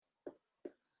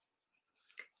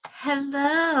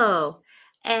Hello,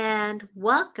 and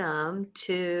welcome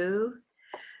to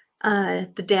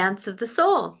the Dance of the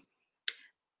Soul.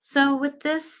 So, with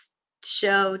this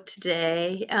show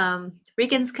today,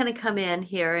 Regan's going to come in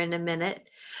here in a minute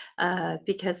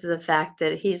because of the fact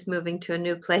that he's moving to a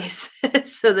new place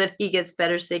so that he gets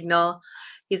better signal.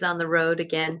 He's on the road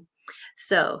again.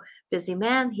 So, busy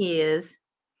man he is.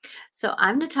 So,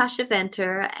 I'm Natasha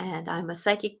Venter, and I'm a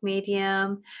psychic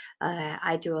medium.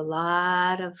 I do a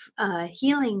lot of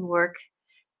healing work,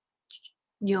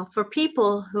 for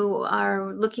people who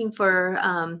are looking for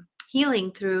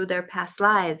healing through their past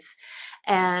lives,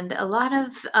 and a lot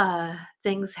of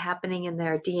things happening in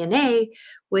their DNA,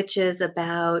 which is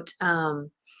about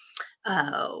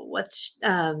what's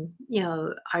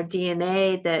our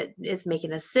DNA that is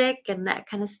making us sick and that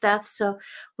kind of stuff. So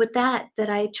with that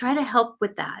I try to help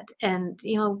with that, and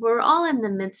we're all in the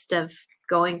midst of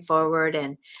going forward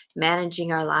and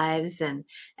managing our lives and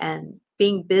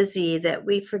being busy, that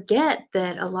we forget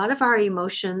that a lot of our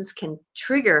emotions can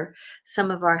trigger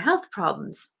some of our health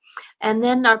problems, and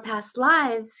then our past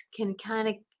lives can kind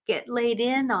of get laid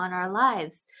in on our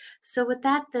lives. So with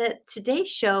that, the today's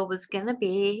show was going to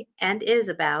be and is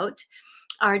about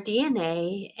our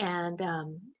DNA, and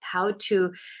how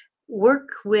to work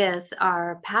with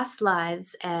our past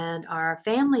lives and our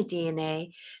family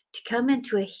DNA to come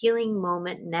into a healing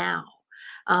moment now.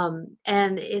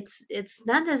 And it's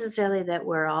not necessarily that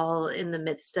we're all in the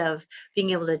midst of being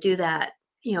able to do that.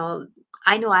 You know,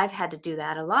 I know I've had to do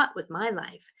that a lot with my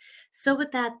life. So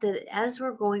with that as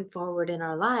we're going forward in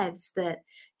our lives, that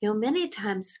many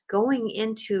times going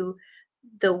into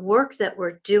the work that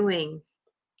we're doing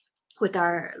with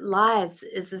our lives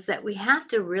is that we have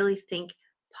to really think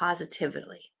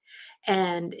positively.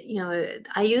 And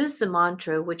I use the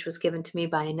mantra which was given to me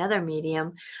by another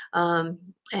medium, and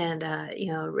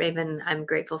Raven, I'm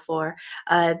grateful for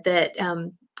that.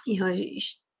 You know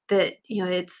that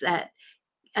it's that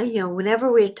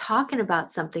whenever we're talking about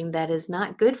something that is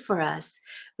not good for us,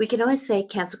 we can always say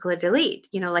cancel, clear, delete,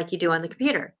 like you do on the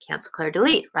computer, cancel, clear,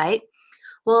 delete, right?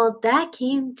 Well, that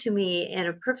came to me in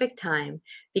a perfect time,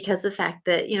 because the fact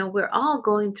that, we're all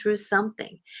going through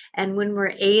something. And when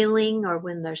we're ailing or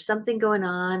when there's something going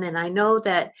on, and I know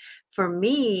that for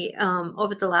me,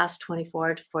 over the last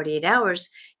 24 to 48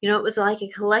 hours, it was like a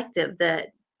collective that,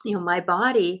 my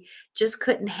body just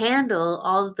couldn't handle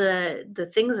all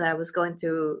the things that I was going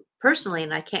through personally.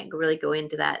 And I can't really go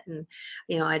into that. And,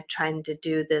 I'm trying to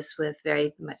do this with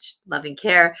very much loving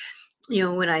care.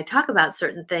 When I talk about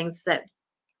certain things that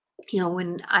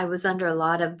when I was under a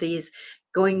lot of these,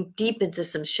 going deep into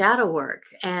some shadow work,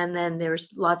 and then there was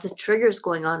lots of triggers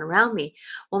going on around me.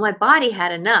 Well, my body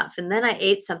had enough. And then I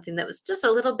ate something that was just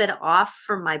a little bit off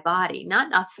for my body, not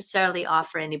necessarily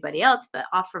off for anybody else, but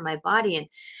off for my body. And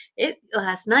it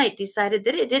last night decided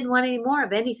that it didn't want any more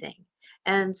of anything.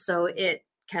 And so it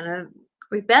kind of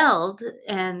rebelled,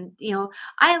 and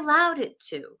I allowed it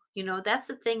to. That's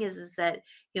the thing, is that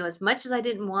as much as I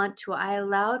didn't want to, I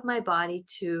allowed my body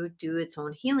to do its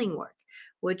own healing work,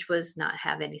 which was not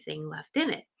have anything left in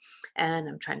it. And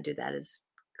I'm trying to do that as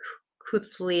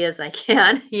truthfully as I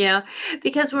can,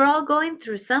 because we're all going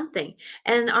through something,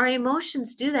 and our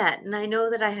emotions do that. And I know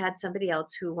that I had somebody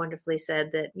else who wonderfully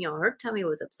said that, her tummy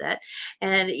was upset.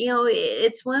 And,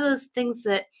 it's one of those things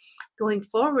that going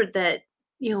forward, that,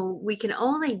 we can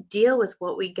only deal with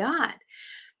what we got.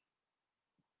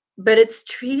 But it's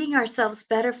treating ourselves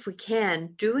better if we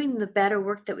can, doing the better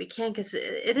work that we can, because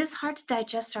it is hard to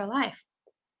digest our life.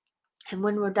 And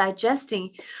when we're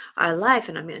digesting our life,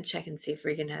 and I'm going to check and see if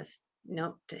Regan has,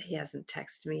 nope, he hasn't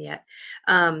texted me yet.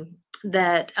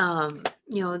 That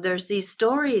there's these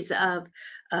stories of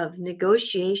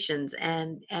negotiations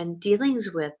and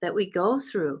dealings with that we go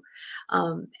through,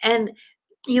 and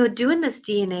doing this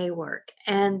DNA work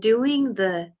and doing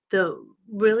the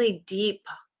really deep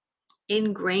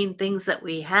ingrained things that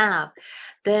we have,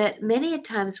 that many a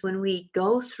times when we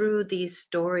go through these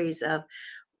stories of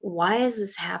why is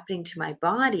this happening to my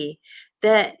body,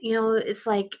 that it's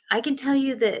like I can tell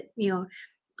you that my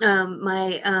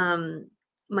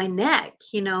neck,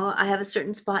 I have a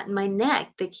certain spot in my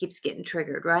neck that keeps getting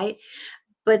triggered, right?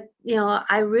 But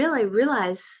I really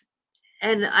realize,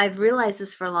 and I've realized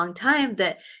this for a long time,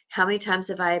 that how many times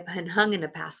have I been hung in a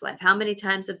past life? How many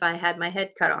times have I had my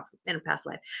head cut off in a past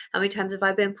life? How many times have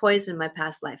I been poisoned in my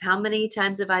past life? How many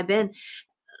times have I been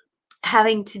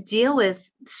having to deal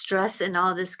with stress and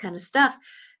all this kind of stuff?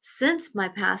 since my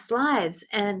past lives.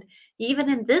 And even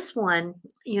in this one,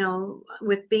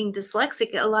 with being dyslexic,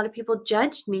 a lot of people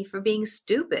judged me for being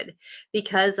stupid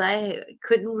because I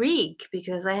couldn't read,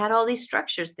 because I had all these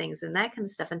structures things and that kind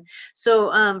of stuff. And so,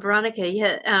 Veronica,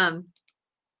 yeah,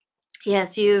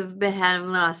 yes, you've been having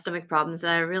a lot of stomach problems,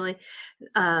 and I really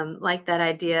like that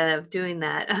idea of doing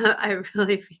that. I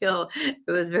really feel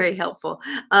it was very helpful.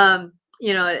 And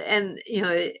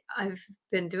I've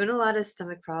been doing a lot of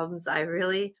stomach problems. I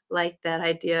really like that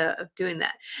idea of doing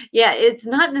that. Yeah, it's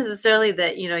not necessarily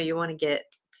that you want to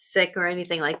get sick or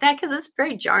anything like that, because it's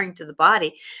very jarring to the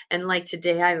body. And like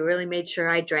today, I really made sure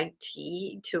I drank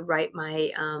tea to right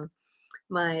my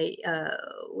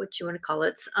what you want to call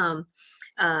it,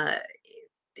 uh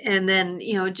and then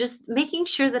just making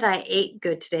sure that I ate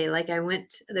good today. Like,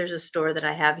 there's a store that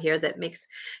I have here that makes,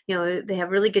 they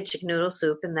have really good chicken noodle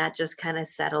soup, and that just kind of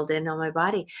settled in on my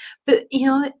body. But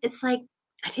it's like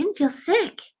I didn't feel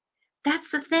sick. That's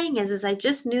the thing, is I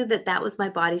just knew that that was my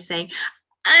body saying,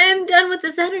 I'm done with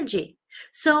this energy.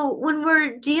 So when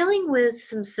we're dealing with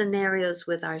some scenarios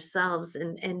with ourselves,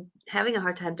 and having a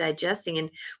hard time digesting, and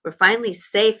we're finally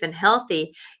safe and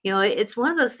healthy, it's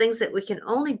one of those things that we can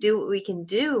only do what we can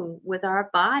do with our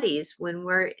bodies when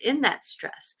we're in that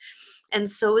stress.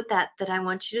 And so with that I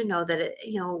want you to know that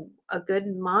a good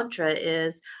mantra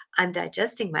is, I'm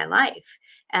digesting my life.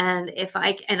 And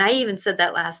I even said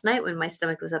that last night when my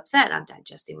stomach was upset, I'm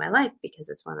digesting my life, because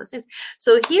it's one of those things.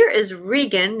 So here is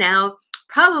Regan now,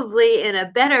 probably in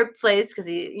a better place, because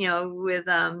with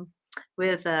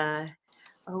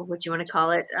oh, what do you want to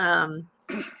call it?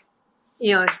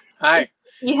 You know, Hi.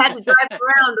 you had to drive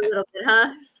around a little bit,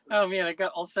 huh? Oh man, I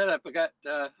got all set up.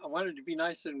 I wanted to be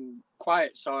nice and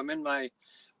quiet, so I'm in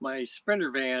my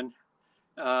Sprinter van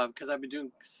because I've been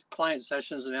doing client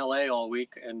sessions in LA all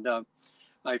week, and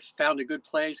I found a good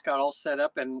place, got all set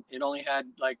up, and it only had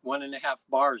like 1.5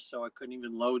 bars, so I couldn't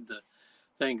even load the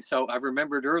thing. So I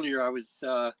remembered earlier I was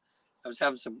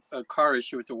having a car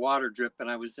issue with the water drip, and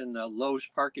I was in the Lowe's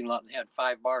parking lot and they had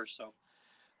 5 bars. So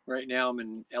right now I'm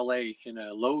in LA in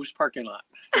a Lowe's parking lot,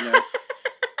 you know.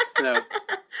 So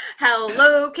How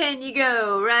low can you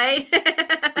go, right?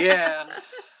 yeah,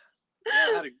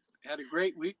 yeah, had a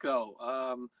great week though.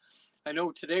 I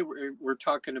know today we're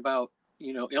talking about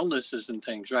illnesses and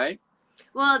things, right?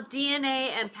 Well,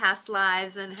 DNA and past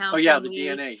lives, and how Oh yeah, can the we,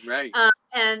 DNA, right?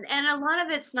 and a lot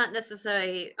of it's not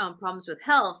necessarily problems with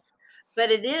health, but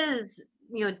it is,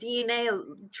 DNA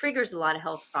triggers a lot of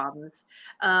health problems,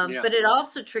 Yeah, but it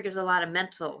also triggers a lot of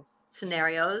mental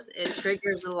scenarios. It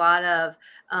triggers a lot of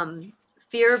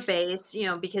fear based,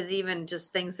 because even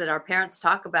just things that our parents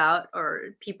talk about or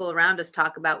people around us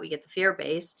talk about, we get the fear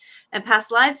base, and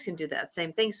past lives can do that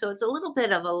same thing. So it's a little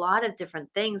bit of a lot of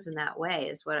different things in that way,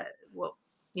 is what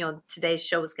today's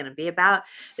show is going to be about,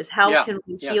 is how yeah, can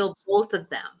we yeah, heal both of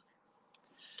them,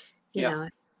 you yeah, know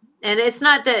and it's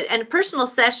not that, and personal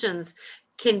sessions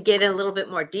can get a little bit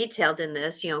more detailed in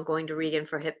this, going to Regan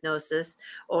for hypnosis,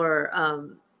 or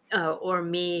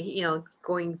me,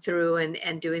 going through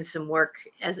and doing some work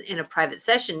as in a private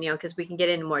session, because we can get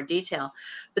into more detail.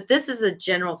 But this is a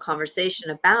general conversation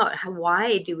about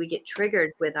why do we get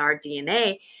triggered with our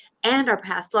DNA and our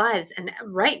past lives. And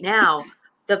right now,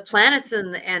 the planets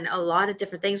and a lot of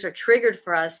different things are triggered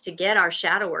for us to get our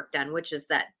shadow work done, which is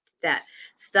that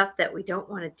stuff that we don't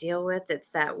want to deal with.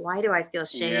 It's that, why do I feel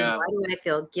shame? yeah, Why do I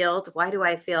feel guilt? Why do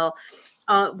I feel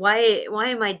why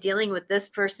am I dealing with this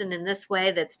person in this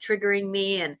way that's triggering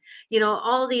me? And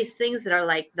all these things that are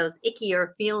like those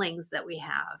ickier feelings that we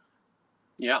have.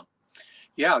 yeah,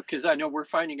 yeah. Because I know we're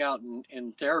finding out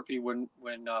in therapy when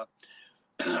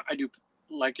I do,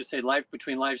 like I say, life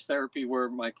between lives therapy, where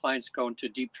my clients go into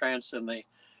deep trance and they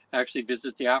actually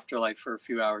visit the afterlife for a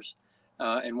few hours.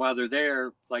 And while they're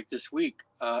there, like this week,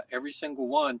 every single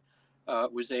one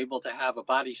was able to have a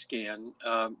body scan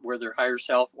where their higher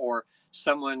self or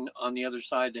someone on the other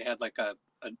side, they had like a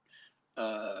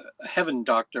heaven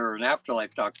doctor or an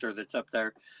afterlife doctor that's up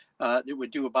there that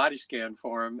would do a body scan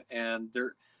for them. And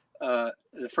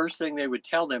the first thing they would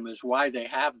tell them is why they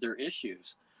have their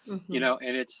issues, Hmm.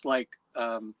 and it's like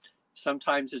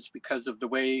sometimes it's because of the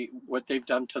way what they've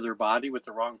done to their body with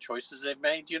the wrong choices they've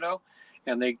made,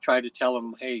 and they try to tell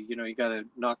them, hey, you got to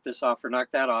knock this off or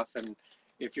knock that off, and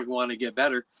if you want to get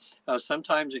better,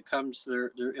 sometimes it comes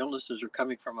their illnesses are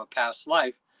coming from a past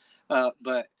life.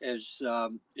 But as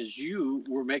you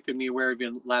were making me aware of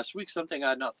in last week, something I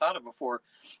had not thought of before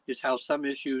is how some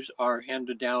issues are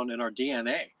handed down in our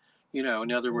DNA.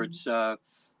 In other words,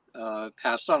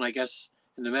 passed on. I guess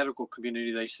in the medical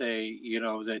community, they say,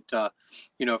 that,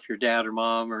 if your dad or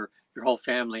mom or your whole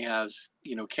family has,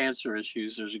 cancer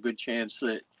issues, there's a good chance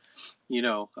that,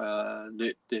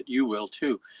 that you will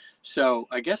too. So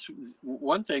I guess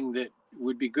one thing that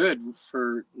would be good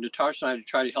for Natasha and I to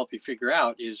try to help you figure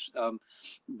out is,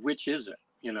 which is it,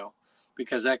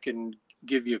 because that can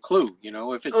give you a clue,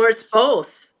 if Or it's, it's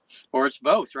both. or it's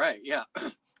both, right? Yeah.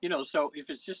 So if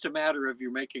it's just a matter of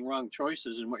you're making wrong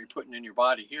choices and what you're putting in your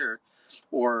body here,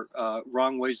 or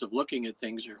wrong ways of looking at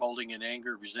things, you're holding in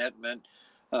anger, resentment,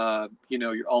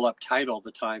 you're all uptight all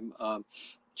the time.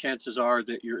 Chances are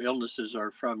that your illnesses are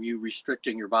from you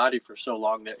restricting your body for so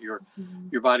long that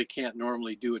Mhm. your body can't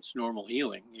normally do its normal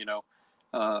healing.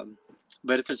 Um,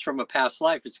 but if it's from a past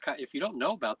life, if you don't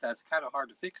know about that, it's kind of hard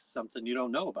to fix something you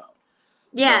don't know about.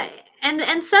 Yeah, So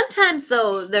and sometimes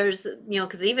though there's,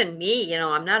 because even me,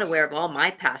 I'm not aware of all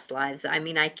my past lives. I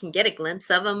mean, I can get a glimpse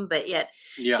of them, but yet,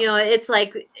 yeah, it's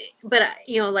like, but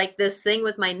like this thing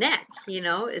with my neck,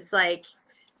 it's like,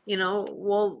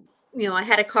 well, I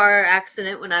had a car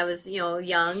accident when I was,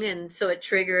 young, and so it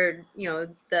triggered,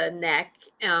 the neck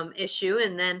issue,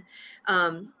 and then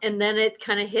it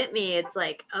kind of hit me. It's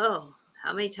like, oh,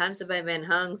 how many times have I been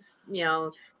hung,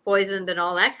 poisoned and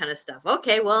all that kind of stuff.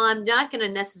 Okay, well, I'm not going to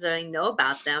necessarily know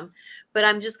about them, but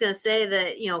I'm just going to say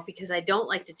that, because I don't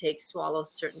like to swallow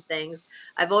certain things,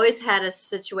 I've always had a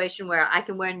situation where I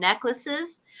can wear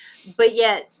necklaces, but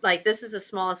yet, like, this is the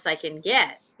smallest I can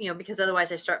get, because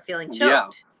otherwise I start feeling yeah.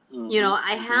 choked. Hmm.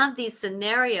 I have these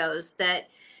scenarios that,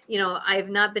 I've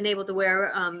not been able to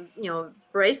wear,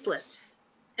 bracelets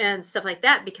and stuff like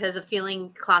that because of feeling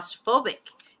claustrophobic,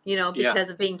 Yeah.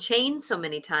 because of being chained so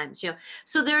many times,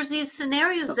 so there's these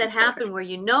scenarios Oh that boy. happen where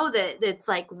that it's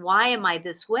like, why am I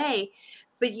this way?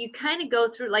 But you kind of go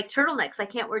through, like, turtlenecks. I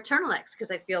can't wear turtlenecks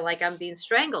because I feel like I'm being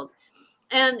strangled.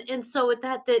 And so with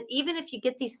that even if you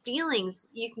get these feelings,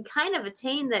 you can kind of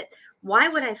attain that, why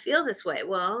would I feel this way?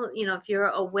 Well, if you're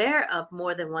aware of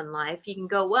more than one life, you can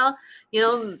go, well,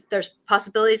 there's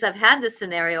possibilities I've had this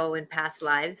scenario in past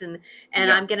lives, and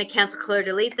Yeah. I'm going to cancel, clear,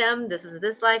 delete them. This is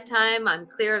this lifetime, I'm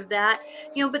clear of that.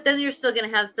 But then you're still going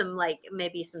to have some, like,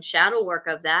 maybe some shadow work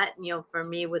of that. For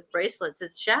me with bracelets,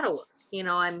 it's shadow work.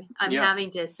 I'm Yeah.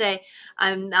 having to say,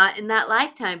 I'm not in that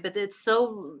lifetime, but it's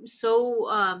so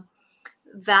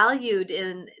valued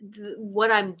in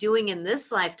what I'm doing in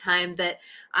this lifetime that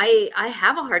I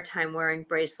have a hard time wearing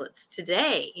bracelets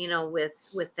today,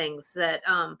 with things that,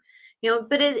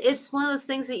 but it's one of those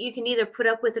things that you can either put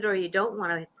up with it or you don't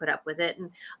want to put up with it.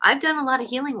 And I've done a lot of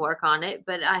healing work on it,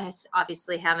 but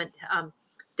obviously haven't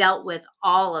dealt with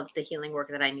all of the healing work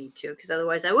that I need to, because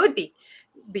otherwise I would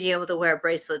be able to wear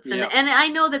bracelets. and Yeah. and I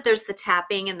know that there's the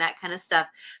tapping and that kind of stuff.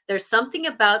 There's something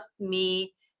about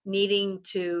me needing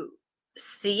to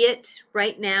see it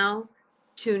right now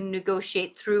to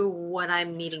negotiate through what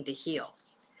I'm needing to heal,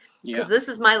 because Yeah. this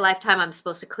is my lifetime. I'm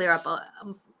supposed to clear up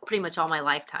pretty much all my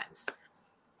lifetimes.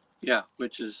 Yeah.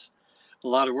 Which is a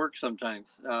lot of work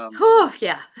sometimes. Oh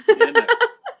yeah. And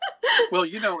well,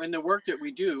 in the work that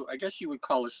we do, I guess you would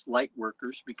call us light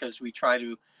workers because we try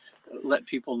to let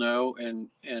people know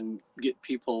and get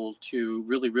people to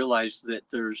really realize that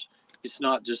it's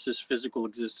not just this physical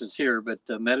existence here, but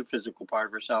the metaphysical part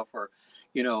of ourself, or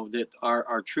that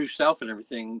our true self and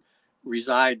everything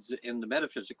resides in the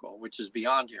metaphysical, which is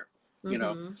beyond here. You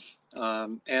know,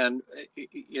 Hmm. and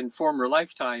in former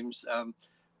lifetimes,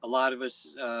 a lot of us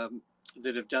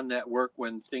that have done that work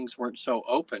when things weren't so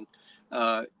open,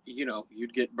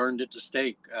 you'd get burned at the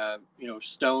stake,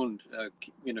 stoned,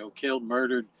 killed,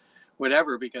 murdered,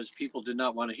 whatever, because people did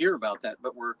not want to hear about that.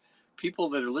 But we're people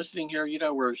that are listening here,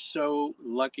 we're so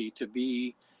lucky to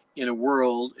be in a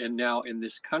world, and now in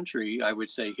this country, I would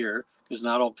say here, because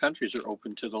not all countries are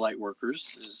open to the light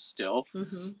workers still.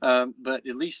 Hmm. But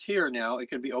at least here now, it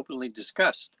can be openly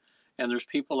discussed. And there's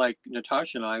people like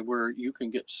Natasha and I where you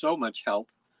can get so much help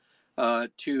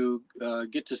to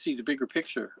get to see the bigger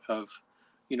picture of,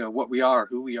 what we are,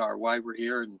 who we are, why we're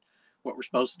here, and what we're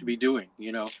supposed to be doing.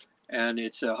 And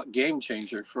it's a game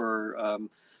changer for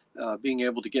being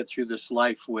able to get through this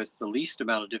life with the least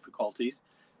amount of difficulties.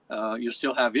 You'll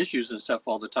still have issues and stuff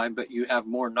all the time, but you have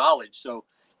more knowledge, so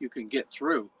you can get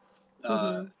through.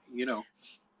 Uh, Hmm. you know,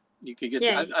 you can get.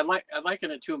 Yeah. I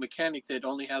liken it to a mechanic that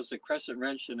only has a crescent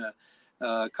wrench and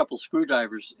a couple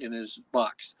screwdrivers in his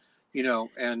box.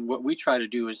 And what we try to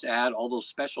do is add all those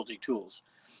specialty tools,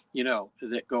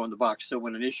 that go in the box. So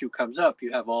when an issue comes up,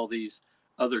 you have all these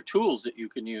other tools that you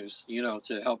can use,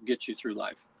 to help get you through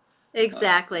life that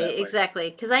Exactly, way. exactly.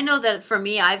 Because I know that for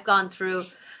me, I've gone through,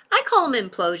 I call them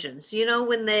implosions.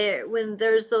 When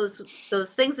there's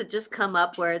those things that just come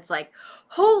up where it's like,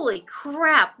 holy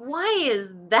crap, why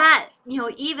is that,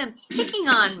 even picking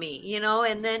on me,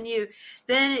 and then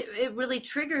it really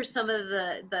triggers some of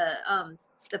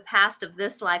the past of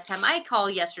this lifetime. I call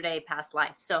yesterday past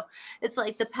life. So it's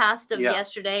like the past of Yeah.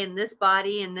 yesterday in this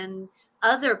body, and then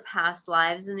other past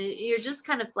lives. And you're just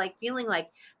kind of like feeling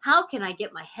like, how can I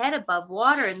get my head above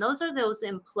water? And those are those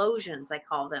implosions, I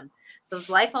call them, those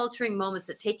life altering moments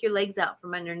that take your legs out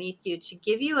from underneath you to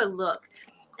give you a look.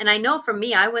 And I know for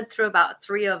me, I went through about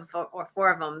three of or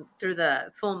four of them through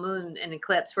the full moon and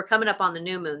eclipse. We're coming up on the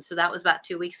new moon, so that was about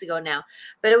 2 weeks ago now.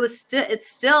 But it's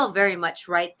still very much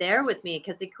right there with me,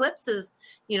 because eclipses,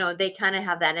 they kind of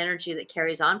have that energy that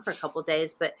carries on for a couple of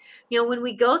days. But when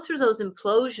we go through those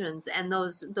implosions and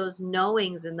those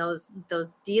knowings and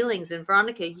those dealings, and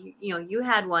Veronica, you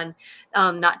had one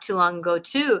not too long ago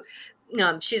too.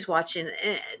 She's watching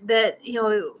that.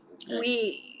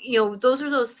 We those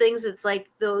are those things. It's like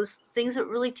those things that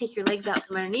really take your legs out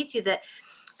from underneath you, that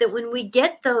when we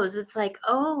get those, it's like,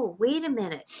 oh, wait a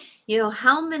minute,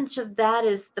 how much of that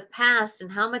is the past,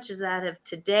 and how much is that of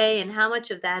today, and how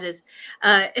much of that is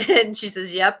and she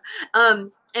says, yep. And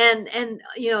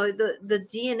the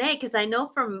DNA, because I know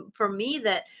for me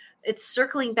that it's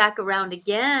circling back around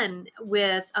again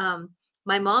with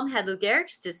my mom had Lou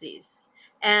Gehrig's disease,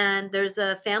 and there's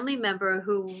a family member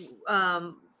who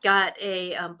got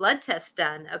a blood test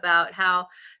done about how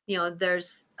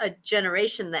there's a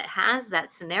generation that has that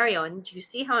scenario. And you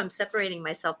see how I'm separating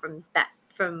myself from that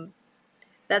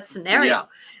Yeah. scenario,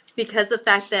 because the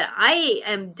fact that I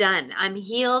am done, I'm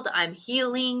healed, I'm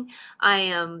healing, I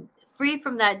am free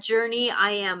from that journey. I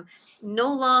am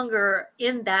no longer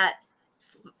in that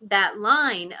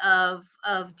line of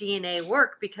DNA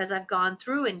work, because I've gone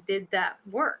through and did that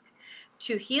work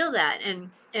to heal that.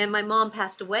 And my mom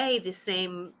passed away the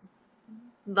same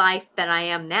life that I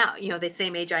am now, the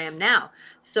same age I am now.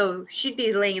 So she'd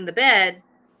be laying in the bed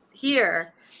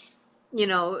here,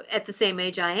 at the same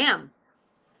age I am.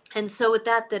 And so with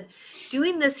that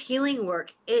doing this healing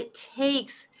work, it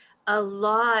takes a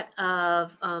lot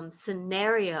of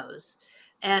scenarios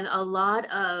and a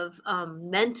lot of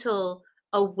mental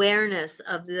awareness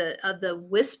of the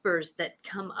whispers that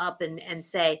come up and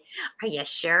say, are you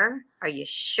sure,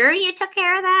 you took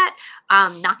care of that?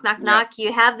 Knock, knock, Yeah. knock,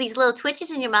 you have these little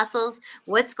twitches in your muscles,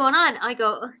 what's going on? I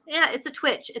go, yeah, it's a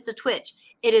twitch,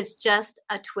 it is just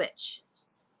a twitch,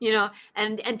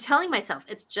 and telling myself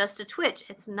it's just a twitch.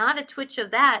 It's not a twitch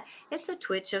of that. It's a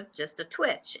twitch of just a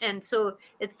twitch. And so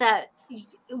it's that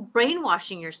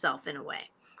brainwashing yourself in a way.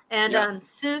 And Yeah.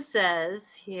 Sue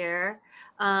says here,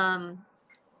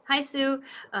 hi, Sue.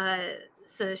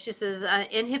 So she says,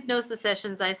 in hypnosis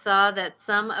sessions, I saw that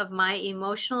some of my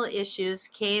emotional issues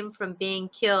came from being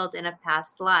killed in a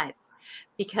past life,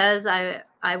 because I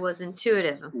was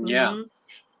intuitive. Yeah. Mhm.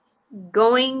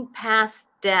 Going past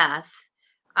death,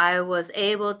 I was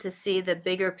able to see the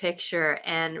bigger picture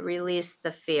and release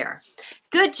the fear.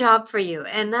 Good job for you.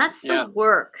 And that's the Yeah.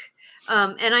 work.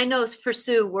 And I know for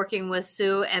Sue, working with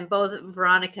Sue and both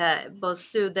Veronica, both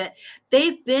Sue, that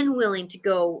they've been willing to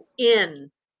go into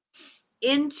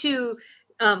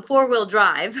four-wheel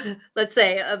drive, let's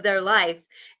say, of their life,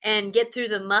 and get through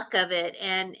the muck of it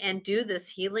and do this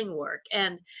healing work.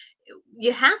 And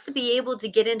you have to be able to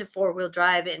get into four-wheel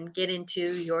drive and get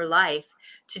into your life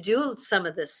to do some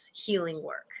of this healing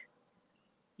work,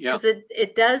 Yeah. because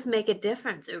it does make a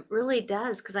difference. It really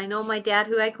does, because I know my dad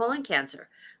who had colon cancer.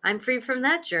 I'm free from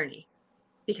that journey,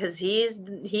 because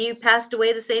he passed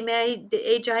away the same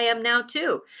age I am now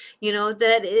too.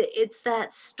 That it's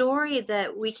that story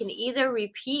that we can either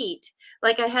repeat.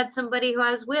 Like I had somebody who I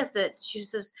was with that she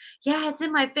says, yeah, it's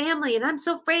in my family and I'm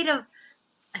so afraid of.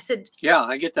 I said, Yeah.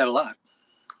 I get that a lot.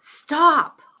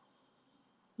 stop.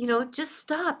 Just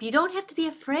stop. You don't have to be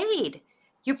afraid.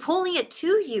 You're pulling it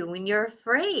to you when you're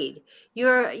afraid.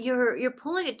 You're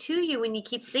pulling it to you when you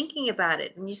keep thinking about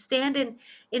it and you stand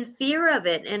in fear of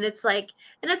it. And it's like,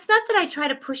 and it's not that I try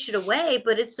to push it away,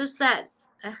 but it's just that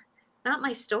uh, not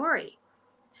my story.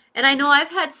 And I know I've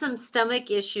had some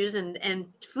stomach issues and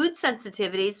food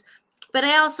sensitivities, but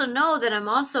I also know that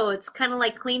it's kind of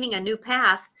like cleaning a new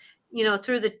path,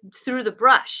 through the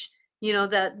brush,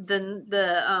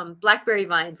 the blackberry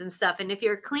vines and stuff. And if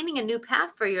you're cleaning a new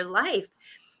path for your life,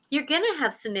 you're going to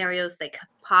have scenarios that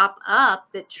pop up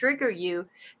that trigger you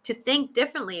to think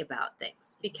differently about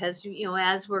things, because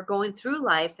as we're going through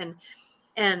life and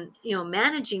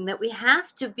managing that, we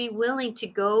have to be willing to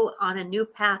go on a new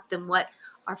path than what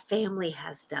our family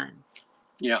has done,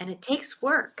 Yeah. and it takes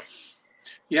work.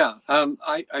 Yeah.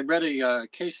 I read a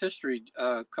case history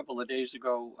a couple of days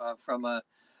ago from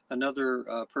another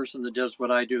person that does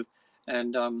what I do.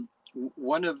 And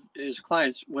one of his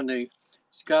clients, when they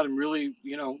got him really,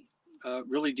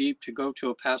 really deep to go to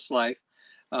a past life,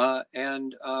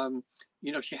 and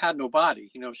she had no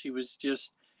body. She was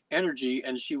just energy,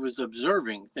 and she was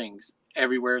observing things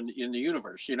everywhere in the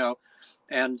universe.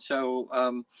 And so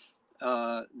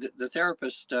the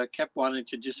therapist kept wanting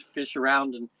to just fish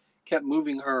around and kept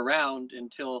moving her around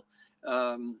until,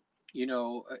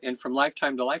 and from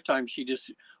lifetime to lifetime, she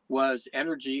just was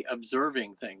energy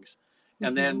observing things.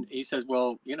 And Mm-hmm. then he says,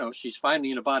 well, she's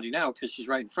finally in a body now because she's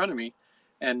right in front of me.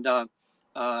 And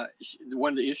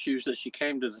one of the issues that she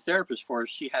came to the therapist for is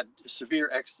she had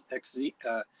severe eczema,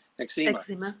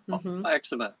 Eczema. Mm-hmm.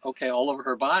 eczema, okay, all over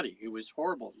her body. It was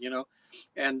horrible.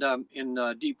 And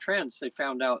in deep trance, they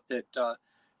found out that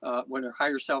when her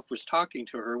higher self was talking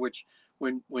to her, which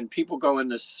when people go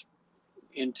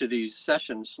into these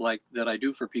sessions like that I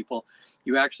do for people,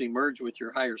 you actually merge with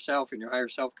your higher self, and your higher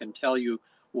self can tell you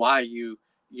why you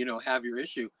have your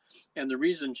issue. And the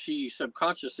reason she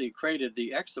subconsciously created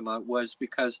the eczema was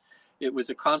because it was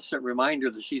a constant reminder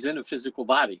that she's in a physical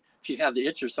body. She had the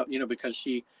itch or something, because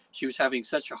she was having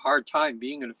such a hard time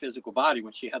being in a physical body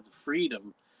when she had the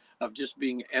freedom of just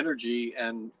being energy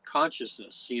and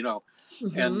consciousness. And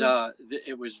Mm-hmm.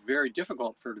 it was very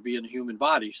difficult for her to be in a human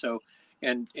body. So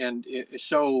and it's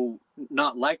so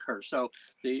not like her. So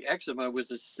the eczema was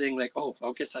this thing like, oh,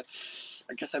 I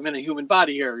guess I'm in a human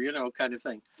body here, kind of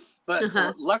thing. But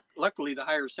Uh-huh. luckily, the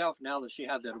higher self, now that she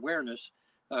had that awareness,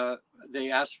 uh,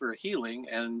 they asked for a healing,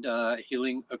 and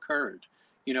healing occurred.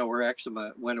 Where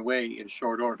eczema went away in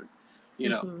short order.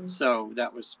 Mm-hmm. So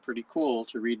that was pretty cool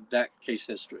to read that case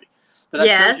history. But that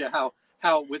shows you Yes.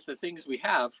 how with the things we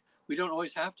have, we don't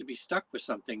always have to be stuck with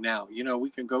something now. We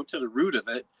can go to the root of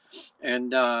it,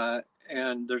 and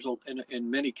there's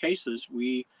in many cases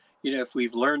we, if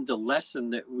we've learned the lesson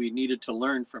that we needed to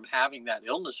learn from having that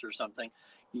illness or something,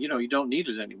 you don't need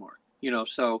it anymore.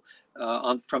 So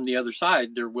on from the other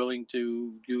side, they're willing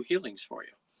to do healings for you.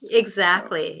 So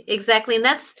Exactly, exactly, and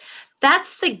that's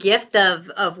the gift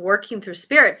of working through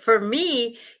spirit. For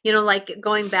me, like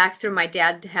going back through my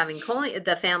dad having colon,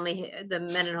 the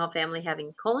Mendenhall family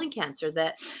having colon cancer.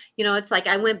 That it's like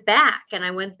I went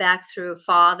back through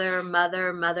father,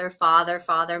 mother, mother, father,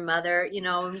 father, mother.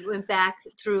 And went back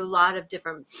through a lot of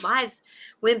different lives.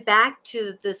 Went back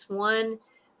to this one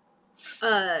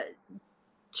uh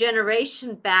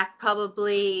generation back,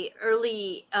 probably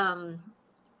early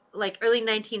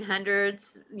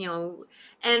 1900s,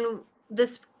 and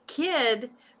this kid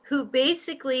who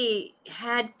basically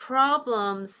had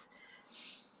problems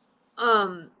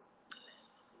um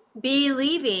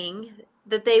believing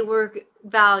that they were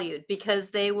valued because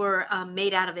they were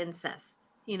made out of incest.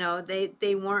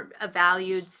 They weren't a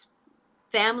valued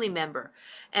family member,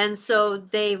 and so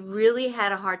they really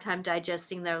had a hard time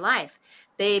digesting their life.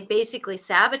 They basically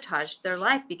sabotaged their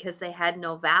life because they had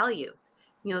no value.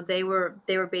 They were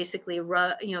basically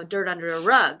dirt under a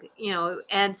rug.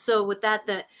 And so with that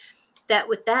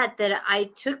I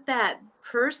took that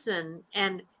person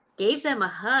and gave them a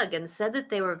hug and said that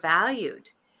they were valued,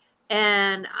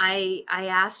 and I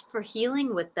asked for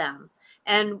healing with them.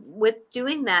 And with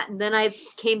doing that, and then I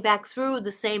came back through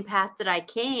the same path that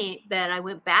I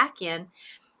went back in,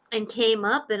 and came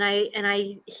up, and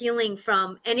I healing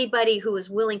from anybody who was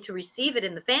willing to receive it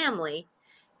in the family,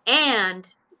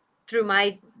 and through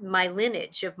my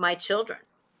lineage of my children.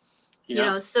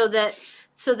 yeah, So that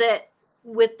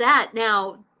with that,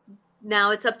 now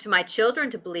it's up to my children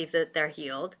to believe that they're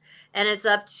healed, and it's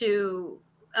up to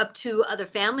other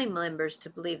family members to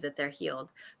believe that they're healed.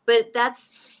 But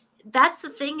that's the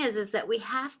thing, is that we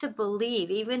have to believe,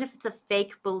 even if it's a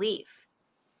fake belief,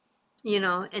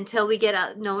 until we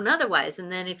get known otherwise.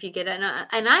 And then if you get and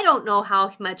I don't know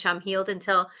how much I'm healed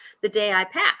until the day I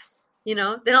pass. Then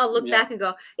I'll look yeah, back and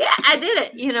go, yeah, I did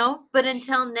it. But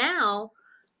until now,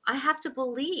 I have to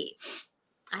believe.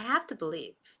 I have to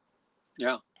believe,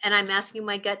 yeah, and I'm asking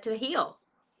my gut to heal.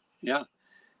 yeah.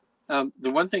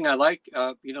 The one thing I like,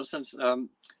 since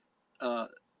uh,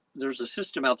 there's a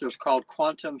system out there, it's called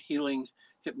quantum healing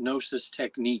hypnosis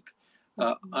technique.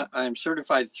 Mhm. I am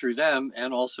certified through them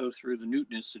and also through the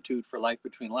Newton Institute for Life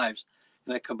Between Lives.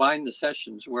 And I combine the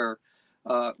sessions where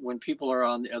when people are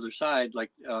on the other side,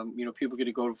 like, people get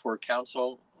to go for a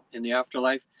counsel in the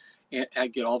afterlife and I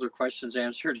get all their questions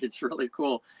answered. It's really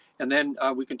cool. And then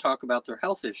we can talk about their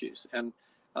health issues. And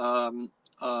um,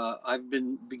 I've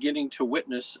been beginning to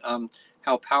witness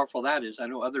how powerful that is. I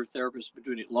know other therapists have been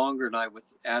doing it longer than I,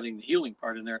 with adding the healing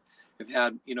part in there, have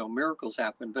had, miracles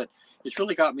happen. But it's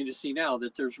really got me to see now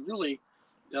that there's really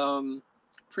um,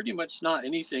 pretty much not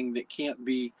anything that can't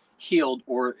be healed,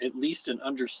 or at least an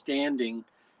understanding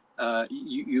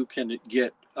you can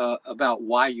get about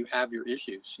why you have your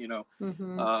issues.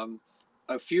 Mm-hmm. Um,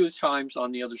 a few times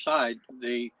on the other side,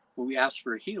 when we asked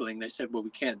for healing, they said, well, we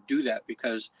can't do that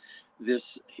because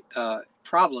this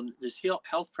problem, this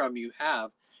health problem you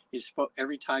have, is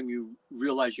every time you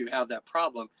realize you have that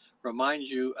problem, reminds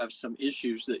you of some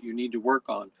issues that you need to work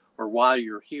on, or while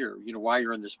you're here, while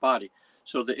you're in this body.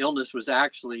 So the illness was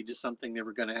actually just something they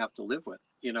were going to have to live with.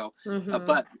 Mm-hmm.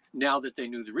 But now that they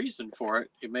knew the reason for it,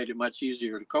 it made it much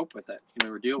easier to cope with it,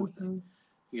 or deal with it,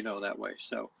 Mm-hmm. that way.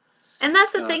 So, And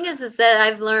that's the uh, thing is that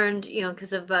I've learned,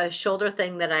 because of a shoulder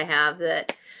thing that I have,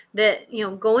 that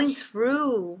going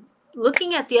through,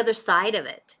 looking at the other side of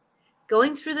it,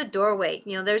 going through the doorway.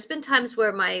 There's been times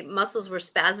where my muscles were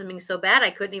spasming so bad I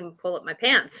couldn't even pull up my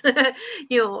pants,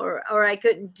 or I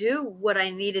couldn't do what I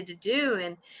needed to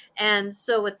do, and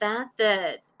so with that,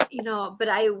 but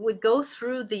I would go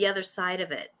through the other side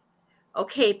of it.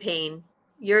 Okay, pain,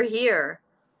 you're here.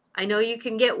 I know you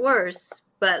can get worse,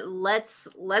 but let's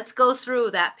go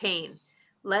through that pain.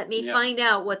 Let me yeah, find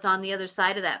out what's on the other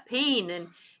side of that pain.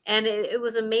 And it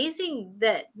was amazing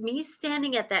that me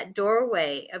standing at that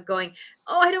doorway of going,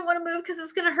 oh, I don't want to move because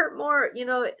it's going to hurt more,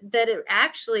 that it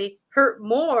actually hurt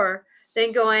more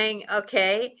than going,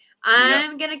 okay, yeah,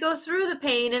 I'm going to go through the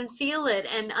pain and feel it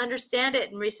and understand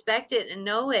it and respect it and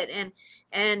know it and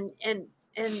and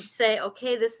and say,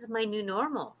 okay, this is my new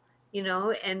normal,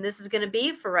 and this is going to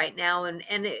be for right now. And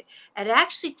it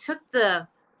actually took the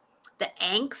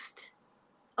angst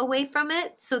away from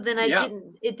it. So then yeah.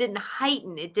 it didn't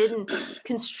heighten, it didn't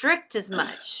constrict as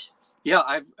much. Yeah,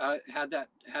 I've had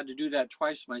to do that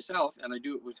twice myself, and I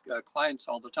do it with clients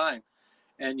all the time.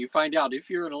 And you find out if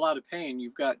you're in a lot of pain,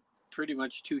 you've got pretty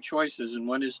much two choices, and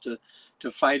one is to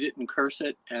fight it and curse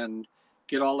it and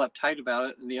get all uptight about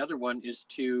it, and the other one is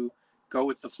to go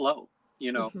with the flow.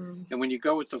 Hmm. And when you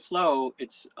go with the flow,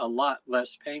 it's a lot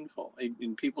less painful,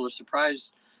 and people are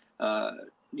surprised, uh,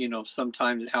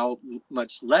 sometimes how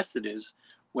much less it is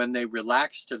when they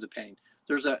relax to the pain.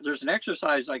 There's an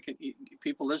exercise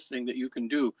people listening that you can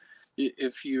do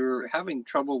if you're having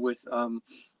trouble with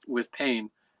pain.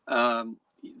 Um,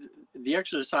 the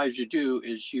exercise you do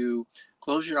is you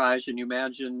close your eyes and you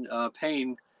imagine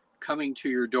pain coming to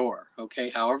your door. Okay,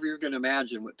 however you're going to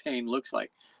imagine what pain looks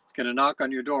like. It's going to knock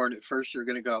on your door, and at first you're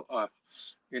going to go, oh,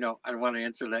 I don't want to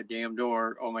answer that damn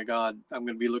door. Oh my God, I'm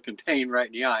going to be looking pain right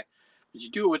in the eye. But you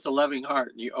do it with a loving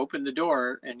heart, and you open the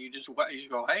door, and you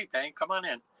go, hey, pain, come on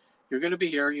in. You're going to be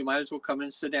here. You might as well come in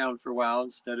and sit down for a while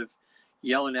instead of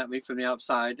yelling at me from the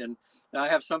outside. And I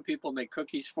have some people make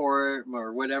cookies for it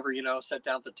or whatever, sit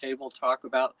down at the table, talk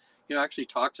about, actually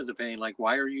talk to the pain. Like,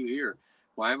 why are you here?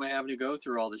 Why am I having to go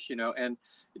through all this, and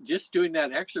just doing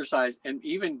that exercise and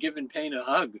even giving pain a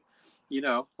hug,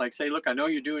 like say, look, I know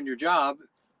you're doing your job,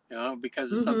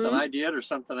 because of something Hmm. I did or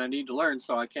something I need to learn.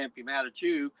 So I can't be mad at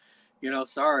you,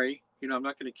 sorry, I'm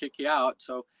not going to kick you out.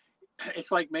 So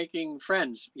it's like making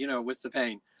friends, with the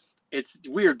pain. It's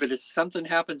weird, but it's something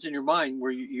happens in your mind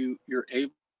where you're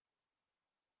able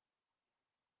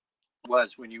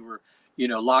was when you were,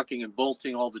 locking and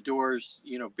bolting all the doors,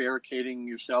 barricading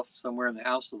yourself somewhere in the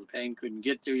house so the pain couldn't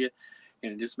get to you.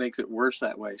 And it just makes it worse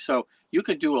that way. So you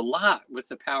can do a lot with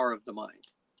the power of the mind,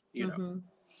 you know. Hmm.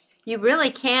 You really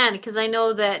can, because I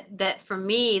know that for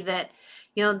me, that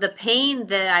the pain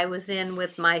that I was in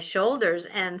with my shoulders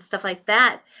and stuff like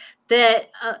that, that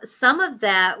some of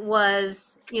that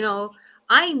was,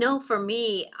 I know for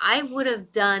me, I would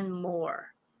have done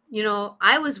more.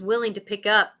 I was willing to pick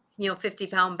up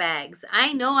 50-pound bags.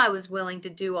 I know I was willing to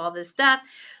do all this stuff,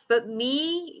 but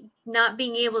me not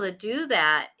being able to do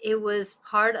that, it was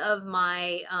part of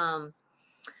my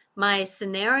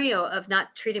scenario of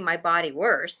not treating my body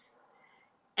worse.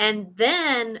 And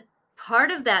then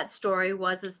part of that story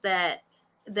was is that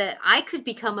I could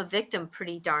become a victim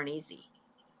pretty darn easy,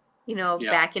 Yeah.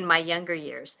 back in my younger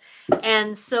years.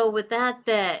 And so with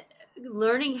that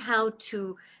learning how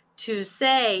to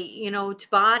say, to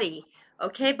body,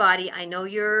 okay, body, I know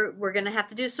we're going to have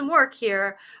to do some work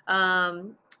here.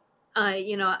 I'll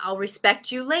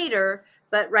respect you later,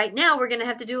 but right now we're going to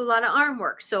have to do a lot of arm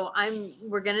work. So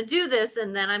we're going to do this,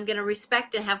 and then I'm going to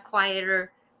respect and have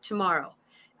quieter tomorrow.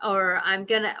 Or I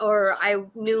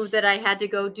knew that I had to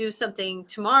go do something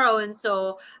tomorrow. And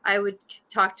so I would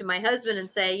talk to my husband and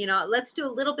say, let's do a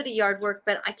little bit of yard work,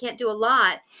 but I can't do a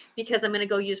lot because I'm going to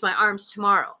go use my arms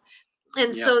tomorrow.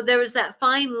 And Yeah. so there was that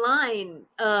fine line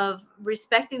of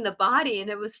respecting the body. And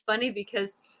it was funny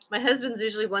because my husband's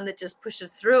usually one that just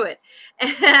pushes through it.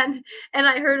 And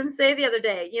I heard him say the other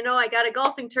day, I got a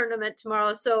golfing tournament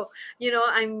tomorrow. So,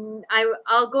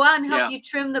 I'll go out and help Yeah. you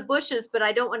trim the bushes, but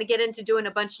I don't want to get into doing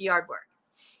a bunch of yard work.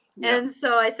 Yeah. And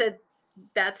so I said,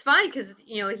 that's fine, because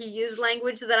he used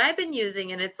language that I've been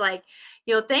using, and it's like,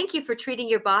 thank you for treating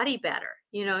your body better.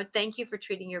 Thank you for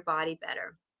treating your body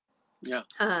better. Yeah.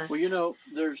 Uh, Well,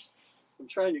 I'm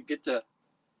trying to get the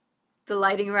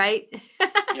lighting right.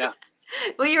 yeah.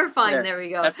 Well, you're fine. There. There we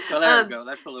go. There we go.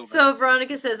 That's a little better. So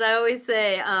Veronica says, I always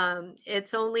say,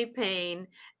 it's only pain.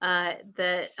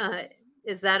 That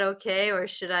is that okay, or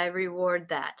should I reward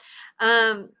that?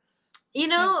 Um, you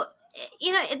Yeah. know,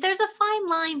 there's a fine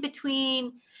line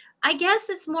between. I guess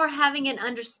it's more having an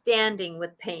understanding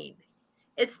with pain.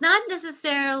 It's not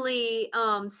necessarily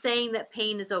saying that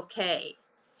pain is okay,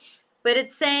 but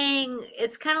it's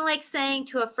kind of like saying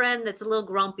to a friend that's a little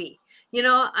grumpy,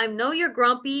 I know you're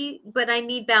grumpy, but I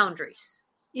need boundaries.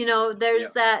 Yeah.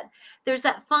 There's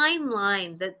that fine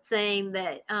line that's saying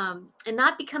that, and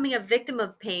not becoming a victim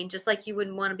of pain, just like you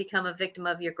wouldn't want to become a victim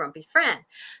of your grumpy friend.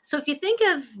 So if you think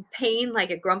of pain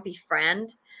like a grumpy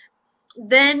friend,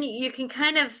 then you can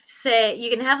kind of say, you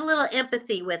can have a little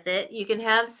empathy with it, you can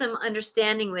have some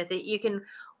understanding with it, you can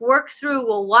work through,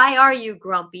 well, why are you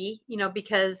grumpy,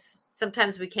 because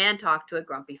sometimes we can talk to a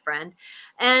grumpy friend,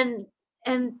 and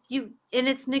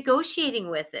it's negotiating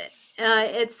with it.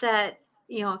 It's that,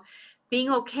 being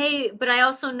okay. But I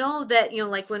also know that,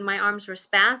 like when my arms were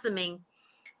spasming,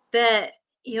 that,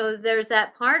 there's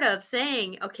that part of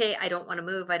saying, okay, I don't want to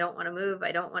move, I don't want to move,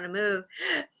 I don't want to move,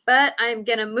 but I'm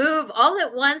going to move all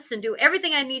at once and do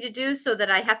everything I need to do, so that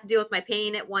I have to deal with my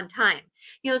pain at one time.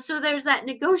 So there's that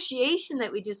negotiation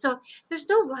that we do. So there's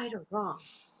no right or wrong.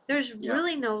 There's Yeah.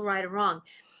 really no right or wrong.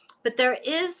 But there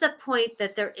is the point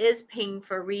that there is pain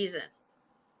for a reason,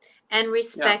 and Yeah.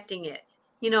 respecting it.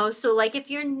 So like if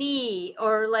your knee,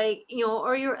 or like,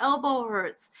 or your elbow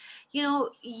hurts,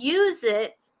 use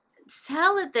it,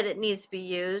 tell it that it needs to be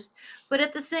used. But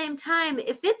at the same time,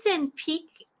 if it's in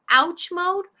peak ouch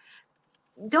mode,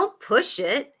 don't push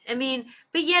it. I mean,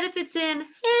 but yet if it's in,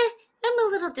 I'm a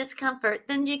little discomfort,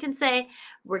 then you can say,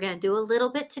 we're going to do a little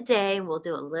bit today, and we'll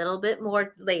do a little bit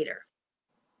more later.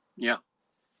 Yeah.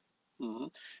 Hmm.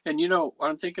 And what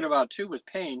I'm thinking about too with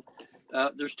pain,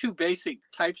 there's two basic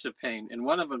types of pain, and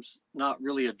one of them's not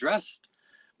really addressed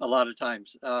a lot of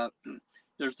times.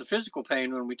 There's the physical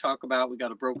pain when we talk about we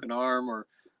got a broken arm, or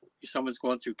someone's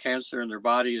going through cancer and their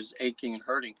body is aching and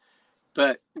hurting.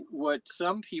 But what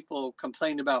some people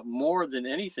complain about more than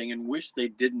anything and wish they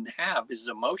didn't have is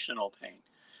emotional pain.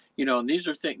 And these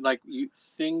are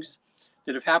things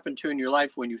that have happened to you in your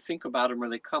life, when you think about them, or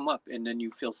they come up, and then you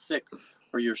feel sick,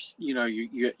 or you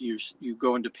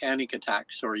go into panic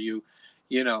attacks, or you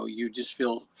just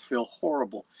feel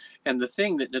horrible. And the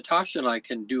thing that Natasha and I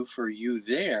can do for you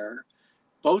there,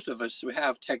 both of us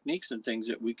have techniques and things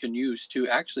that we can use to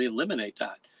actually eliminate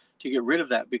that, to get rid of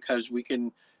that, because we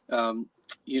can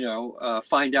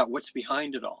find out what's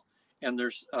behind it all. And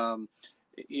there's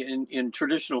in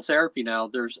traditional therapy now,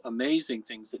 there's amazing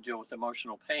things that deal with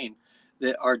emotional pain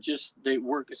that are they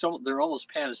work. So they're almost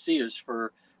panaceas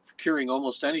for curing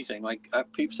almost anything. Like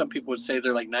some people would say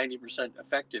they're like 90%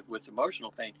 effective with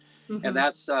emotional pain. Mm-hmm. And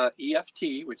that's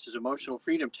EFT, which is emotional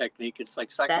freedom technique. It's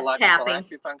like psychological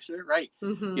acupuncture, right?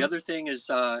 Mm-hmm. The other thing is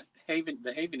the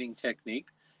havening technique,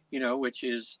 which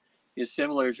is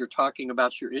similar. As you're talking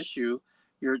about your issue,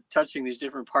 you're touching these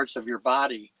different parts of your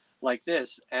body like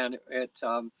this, and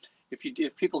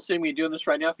if people see me doing this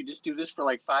right now, if you just do this for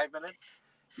like 5 minutes,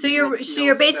 so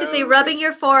you're basically rubbing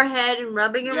your forehead and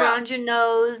rubbing around your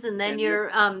nose, and then you're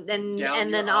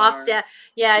then off down,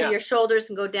 your shoulders,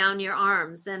 and go down your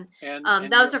arms, and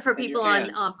those are for people on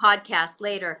podcast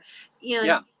later.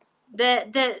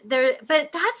 But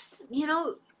that's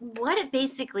what it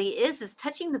basically is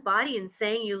touching the body and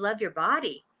saying you love your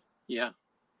body. Yeah.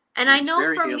 And I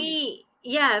know for me,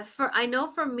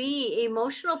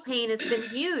 emotional pain has been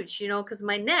huge, because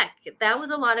my neck, that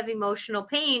was a lot of emotional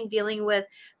pain, dealing with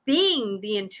being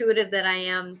the intuitive that I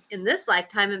am in this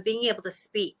lifetime, and being able to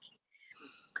speak.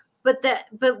 But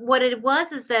what it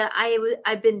was is that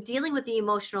I've been dealing with the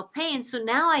emotional pain. So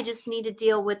now I just need to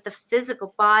deal with the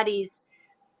physical body's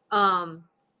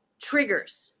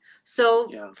triggers.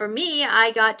 So for me,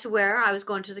 I got to where I was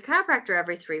going to the chiropractor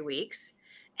every 3 weeks.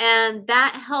 And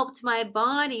that helped my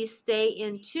body stay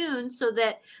in tune, so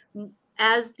that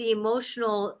as the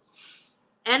emotional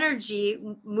energy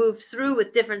moved through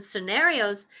with different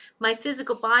scenarios, my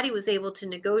physical body was able to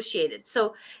negotiate it.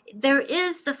 So there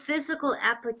is the physical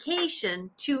application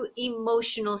to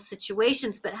emotional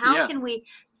situations, but how can we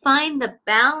find the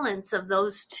balance of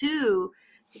those two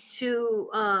to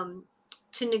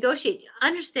negotiate?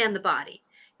 Understand the body.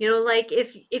 Like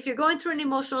if you're going through an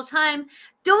emotional time,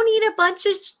 don't eat a bunch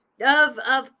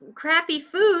of crappy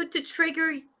food to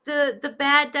trigger the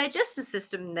bad digestive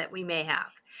system that we may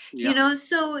have. Yeah.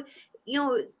 So you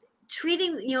know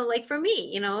treating, like for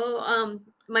me,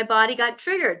 my body got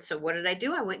triggered. So what did I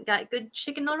do? I went and got good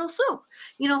chicken noodle soup,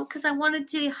 because I wanted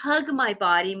to hug my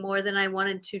body more than I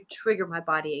wanted to trigger my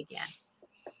body again.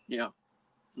 Yeah.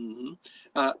 hmm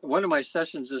One of my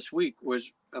sessions this week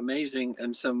was amazing,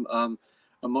 and some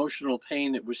emotional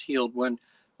pain that was healed when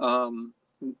um,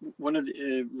 one of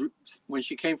the when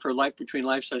she came for a life between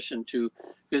life session to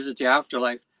visit the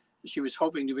afterlife. She was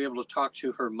hoping to be able to talk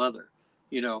to her mother.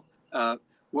 You know, uh,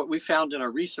 what we found in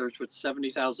our research with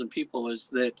 70,000 people is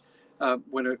that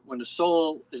when a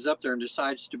soul is up there and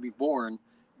decides to be born,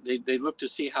 they look to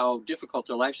see how difficult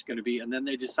their life's going to be, and then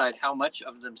they decide how much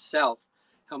of themselves,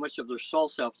 how much of their soul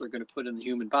self they're going to put in the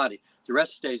human body. The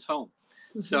rest stays home.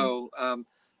 Mm-hmm. So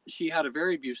she had a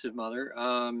very abusive mother,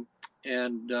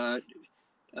 and a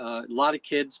lot of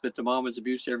kids, but the mom was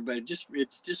abusive. Everybody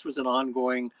it just was an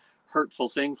ongoing hurtful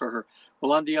thing for her.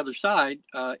 Well, on the other side,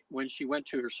 when she went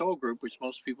to her soul group, which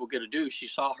most people get to do, she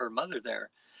saw her mother there,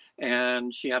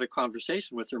 and she had a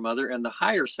conversation with her mother. And the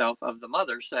higher self of the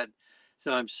mother said,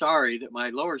 "I'm sorry that my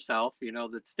lower self,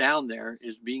 that's down there,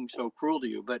 is being so cruel to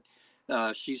you, but."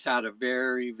 She's had a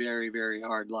very, very, very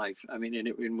hard life. I mean,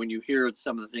 and when you hear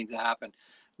some of the things that happened,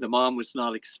 her mom was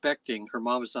not expecting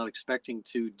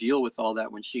to deal with all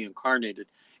that when she incarnated,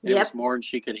 and it was Yep. more than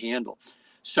she could handle.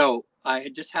 So I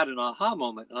had just had an aha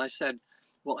moment, and I said,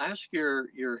 "Well, ask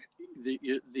the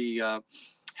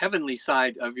heavenly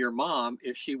side of your mom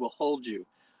if she will hold you."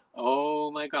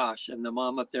 Oh my gosh! And the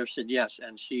mom up there said yes,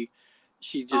 and she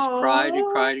just cried and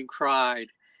Oh. cried and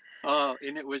cried. Oh,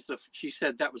 and she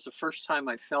said that was the first time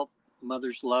I felt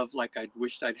mother's love like I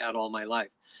wished I'd had all my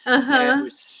life. And it Uh-huh.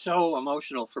 was so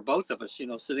emotional for both of us,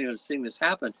 sitting and seeing this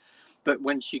happen. But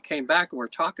when she came back and we're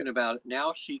talking about it,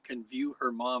 now she can view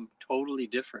her mom totally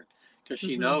different, because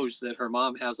she Mm-hmm. knows that her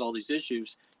mom has all these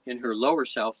issues in her lower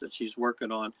self that she's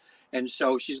working on. And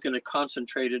so she's going to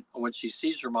concentrate it on when she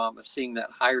sees her mom, of seeing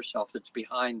that higher self that's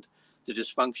behind the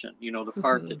dysfunction, the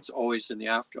part Mm-hmm. that's always in the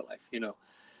afterlife.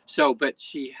 So, but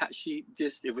she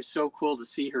just, it was so cool to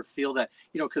see her feel that,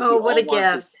 because Oh, what a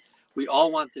gift. we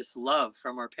all want this love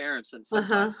from our parents, and Uh-huh.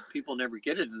 sometimes people never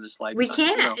get it in this We lifetime.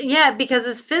 can't, yeah, because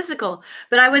it's physical.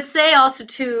 But I would say also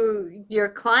to your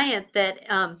client that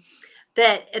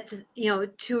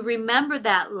to remember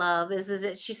that love is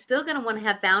that she's still going to want to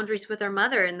have boundaries with her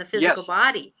mother in the physical Yes,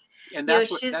 body. and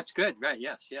that's She's good, right?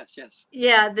 Yes, yes, yes.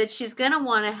 yeah, that she's going to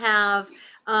want to have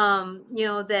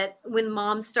that when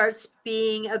mom starts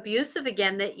being abusive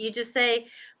again, that you just say,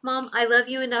 "Mom, I love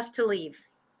you enough to leave.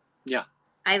 Yeah,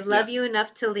 I yeah, love you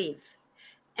enough to leave."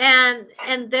 And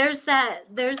there's that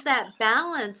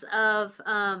balance of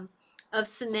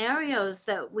scenarios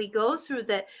that we go through,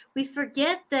 that we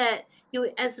forget that,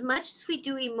 as much as we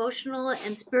do emotional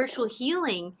and spiritual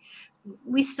healing,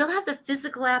 we still have the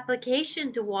physical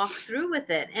application to walk through with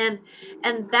it. And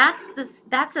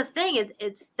that's a thing.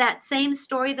 It's that same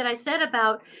story that I said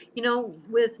about,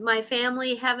 with my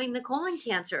family having the colon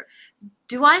cancer.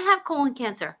 Do I have colon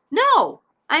cancer? No,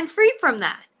 I'm free from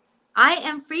that. I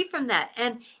am free from that.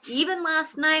 And even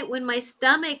last night when my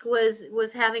stomach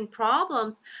was having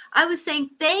problems, I was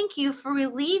saying thank you for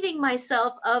relieving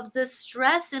myself of the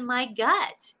stress in my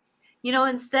gut.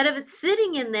 Instead of it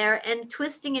sitting in there and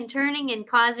twisting and turning and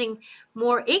causing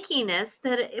more ickiness,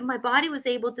 my body was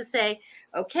able to say,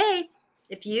 "Okay,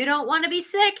 if you don't want to be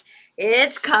sick,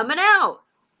 it's coming out."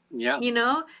 yeah,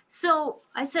 So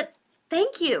I said,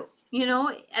 "Thank you,"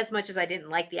 as much as I didn't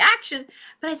like the action,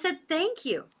 but I said, "Thank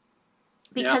you,"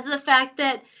 yeah, because of the fact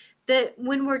that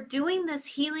when we're doing this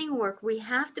healing work, we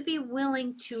have to be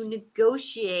willing to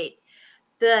negotiate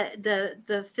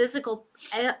the physical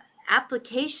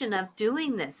application of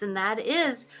doing this, and that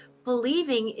is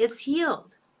believing it's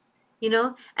healed.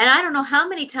 And I don't know how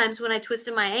many times when I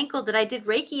twisted my ankle that I did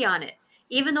Reiki on it.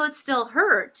 Even though it still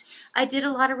hurt, I did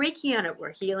a lot of Reiki on it.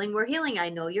 We're healing, we're healing. I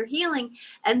know you're healing.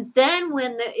 And then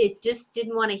when it just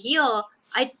didn't want to heal,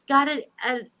 I got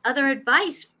other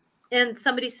advice. And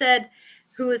somebody said,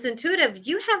 who was intuitive,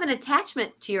 "You have an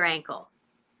attachment to your ankle,"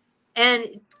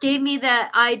 and gave me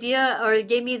that idea, or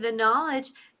gave me the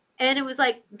knowledge. And it was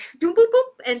like boop, boop,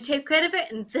 boop, and take care of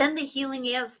it. And then the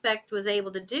healing aspect was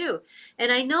able to do.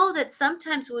 And I know that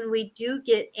sometimes when we do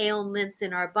get ailments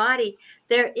in our body,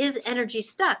 there is energy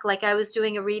stuck. Like I was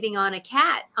doing a reading on a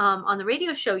cat on the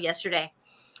radio show yesterday,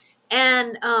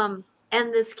 and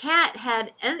this cat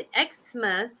had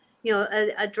eczema,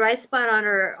 a dry spot on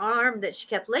her arm that she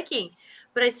kept licking.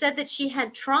 but I said that she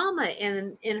had trauma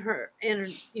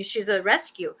she's a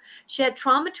rescue. She had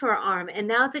trauma to her arm, and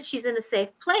now that she's in a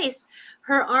safe place,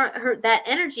 her that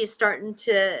energy is starting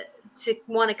to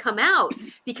want to come out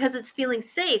because it's feeling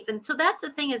safe. And so that's the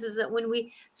thing is that when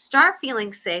we start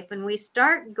feeling safe and we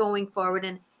start going forward,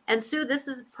 and Sue, this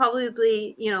is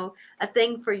probably, a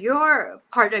thing for your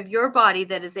part of your body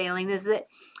that is ailing, is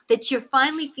that you're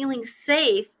finally feeling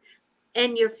safe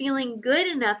and you're feeling good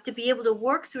enough to be able to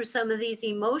work through some of these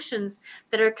emotions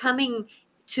that are coming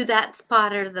to that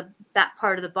spot or that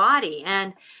part of the body,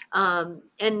 and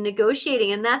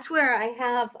negotiating. And that's where I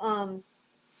have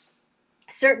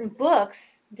certain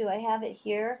books. Do I have it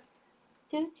here?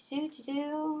 I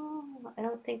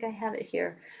don't think I have it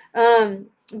here.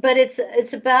 But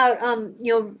it's about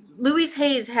Louise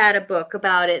Hayes had a book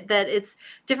about it, that it's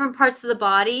different parts of the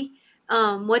body.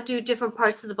 What do different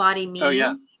parts of the body mean? Oh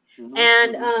yeah.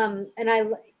 And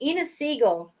Ina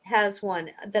Siegel has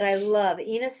one that I love.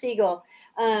 Ina Siegel.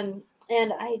 And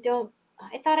I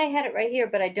thought I had it right here,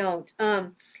 but I don't.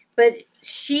 But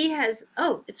she has,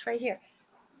 it's right here.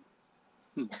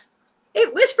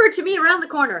 It whispered to me around the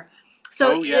corner.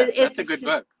 So yes, that's a good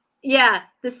book. Yeah,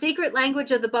 The Secret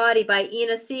Language of the Body by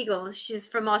Ina Siegel. She's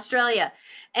from Australia.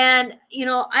 And,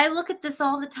 I look at this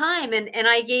all the time, and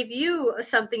I gave you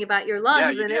something about your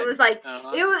lungs, and it was like,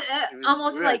 it was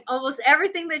almost good. like almost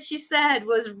everything that she said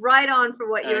was right on for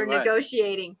what you were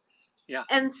negotiating. Yeah.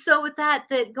 And so with that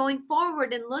going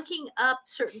forward and looking up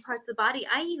certain parts of the body,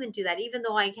 I even do that, even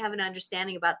though I have an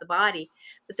understanding about the body,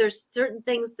 but there's certain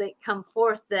things that come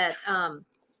forth that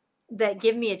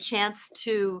give me a chance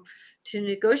to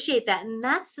negotiate that. And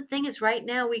that's the thing, is right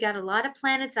now we got a lot of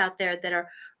planets out there that are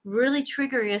really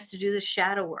triggering us to do the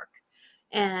shadow work.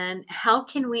 And how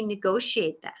can we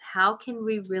negotiate that? How can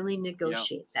we really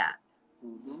negotiate that?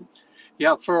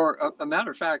 Yeah, for a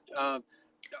matter of fact,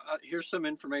 here's some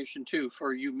information too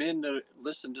for you men that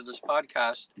listen to this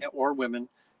podcast, or women.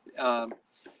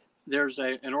 There's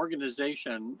an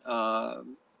organization.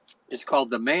 It's called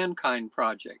the Mankind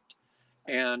Project,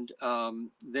 and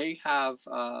they have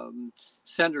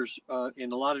centers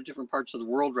in a lot of different parts of the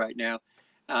world right now,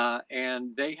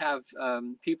 and they have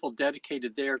people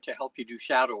dedicated there to help you do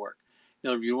shadow work.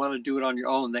 If you want to do it on your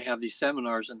own, they have these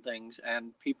seminars and things,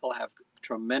 and people have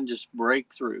tremendous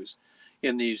breakthroughs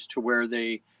in these, to where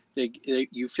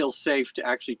you feel safe to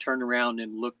actually turn around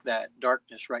and look that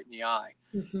darkness right in the eye,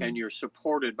 and you're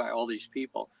supported by all these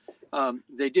people.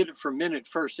 They did it for men at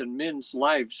first, and men's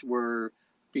lives were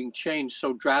being changed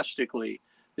so drastically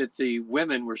that the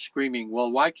women were screaming, well,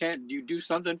 why can't you do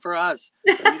something for us?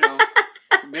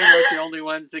 Men aren't the only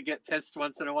ones that get pissed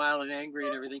once in a while and angry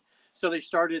and everything. So they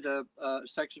started a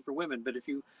section for women. But if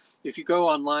you go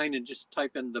online and just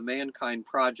type in the Mankind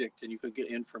Project, and you could get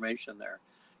information there.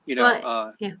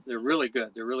 They're really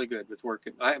good. They're really good with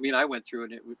working. I went through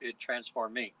it, and it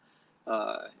transformed me.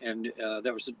 And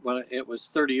that was when it was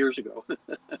 30 years ago.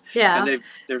 Yeah. And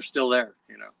they're still there,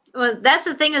 Well, that's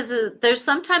the thing, is there's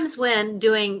sometimes when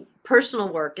doing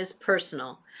personal work is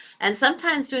personal, and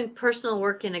sometimes doing personal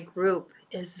work in a group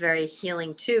is very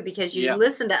healing too, because you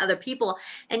listen to other people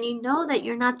and you know that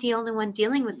you're not the only one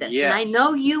dealing with this. Yes. And I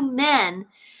know you men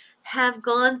have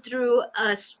gone through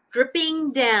a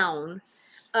stripping down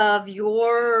of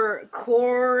your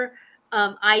core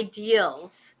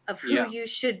ideals of who you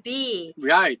should be.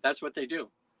 Right. That's what they do.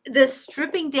 The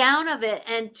stripping down of it,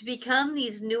 and to become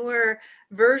these newer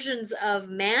versions of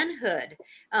manhood.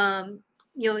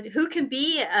 Who can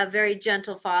be a very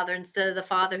gentle father instead of the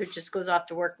father who just goes off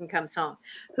to work and comes home,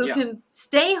 who can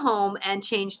stay home and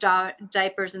change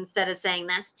diapers instead of saying,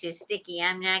 that's too sticky,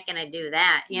 I'm not going to do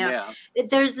that.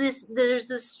 There's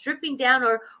this stripping down,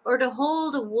 or to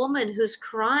hold a woman who's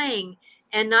crying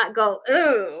and not go,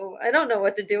 oh, I don't know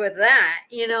what to do with that.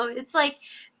 It's like,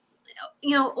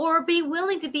 or be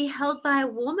willing to be held by a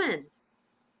woman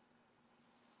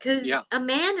because a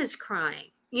man is crying.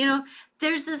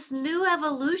 There's this new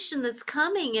evolution that's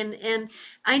coming, and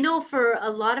I know for a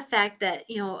lot of fact that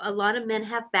a lot of men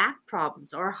have back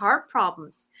problems or heart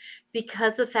problems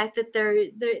because of the fact that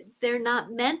they're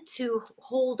not meant to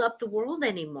hold up the world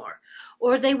anymore,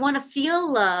 or they want to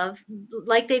feel love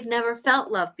like they've never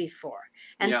felt love before.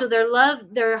 And so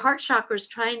their heart chakra is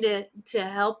trying to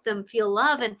help them feel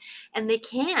love, and they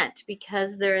can't,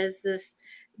 because there is this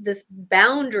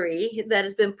boundary that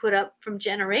has been put up from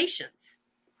generations.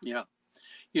 Yeah.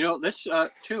 This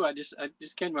too, I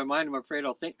just came to my mind. I'm afraid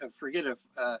I'll forget if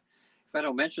I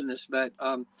don't mention this, but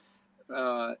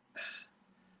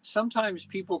sometimes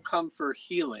people come for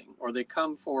healing, or they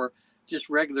come for just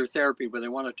regular therapy where they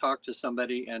want to talk to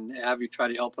somebody and have you try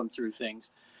to help them through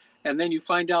things. And then you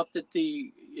find out that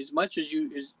as much as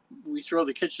we throw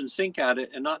the kitchen sink at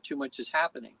it and not too much is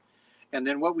happening. And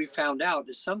then what we found out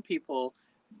is some people,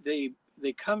 they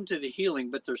come to the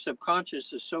healing, but their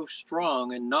subconscious is so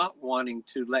strong and not wanting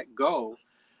to let go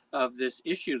of this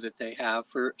issue that they have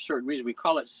for certain reasons. We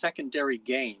call it secondary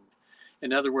gain.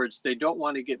 In other words, they don't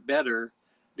want to get better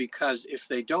because if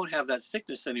they don't have that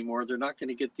sickness anymore, they're not going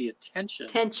to get the attention.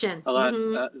 Tension. A lot.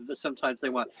 Mm-hmm. Sometimes they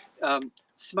want.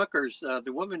 Smucker's,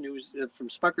 the woman who's from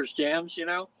Smucker's Jams,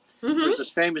 Mm-hmm. there's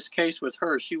this famous case with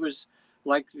her. She was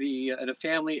like in a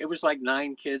family, it was like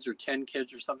 9 kids or 10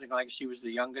 kids or something like. She was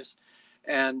the youngest,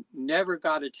 and never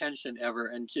got attention ever,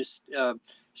 and just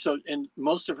so in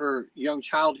most of her young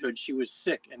childhood, she was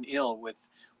sick and ill with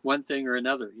one thing or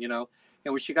another,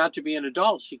 And when she got to be an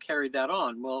adult, she carried that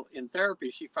on. Well, in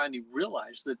therapy, she finally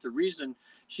realized that the reason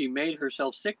she made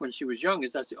herself sick when she was young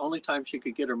is that's the only time she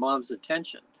could get her mom's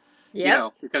attention.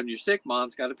 Yep. Because when you're sick,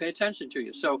 mom's got to pay attention to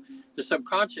you. So the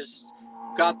subconscious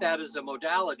got that as a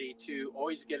modality to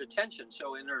always get attention.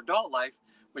 So in her adult life,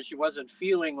 when she wasn't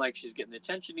feeling like she's getting the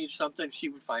attention needs something, she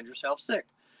would find herself sick.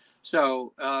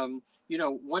 So,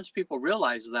 once people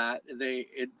realize that,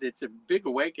 it's a big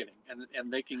awakening,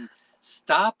 and they can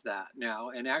stop that now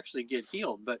and actually get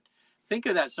healed. But think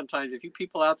of that sometimes. If you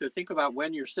people out there think about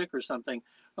when you're sick or something,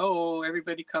 oh,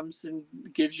 everybody comes and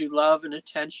gives you love and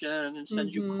attention and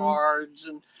sends you cards,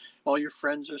 and all your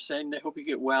friends are saying they hope you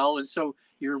get well. And so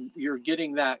you're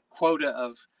getting that quota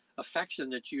of affection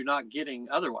that you're not getting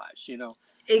otherwise,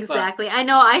 Exactly. I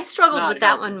know I struggled with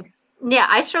that healthy. one. Yeah,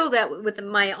 I struggled that with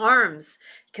my arms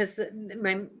because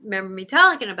remember me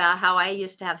talking about how I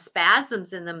used to have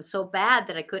spasms in them so bad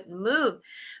that I couldn't move.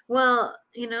 Well,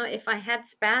 if I had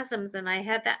spasms and I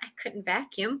had that, I couldn't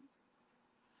vacuum.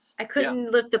 I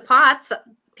couldn't lift the pots.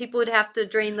 People would have to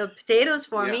drain the potatoes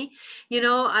for me.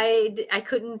 I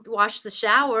couldn't wash the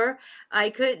shower. I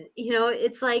could,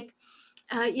 it's like,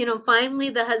 finally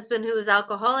the husband who was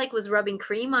alcoholic was rubbing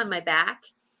cream on my back,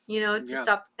 to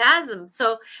stop the spasms.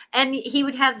 So, and he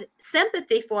would have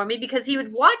sympathy for me because he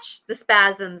would watch the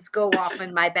spasms go off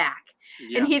in my back.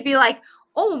 And he'd be like,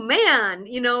 oh man,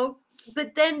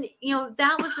 but then,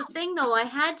 that was the thing though. I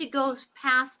had to go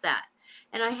past that.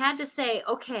 And I had to say,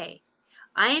 okay,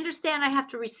 I understand I have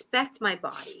to respect my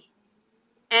body.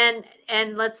 And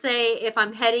let's say if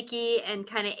I'm headachy and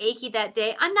kind of achy that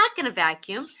day, I'm not going to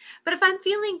vacuum. But if I'm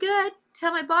feeling good,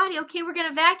 tell my body, okay, we're going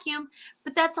to vacuum,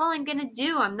 but that's all I'm going to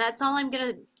do. That's all I'm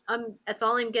going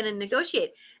to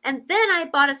negotiate. And then I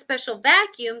bought a special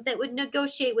vacuum that would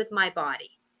negotiate with my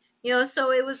body.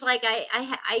 So it was like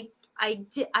I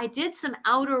did some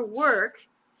outer work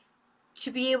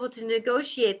to be able to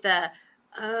negotiate I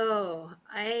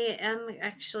am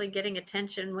actually getting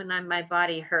attention when my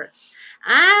body hurts.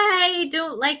 I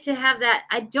don't like to have that.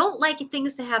 I don't like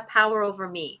things to have power over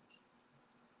me.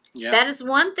 Yeah. That is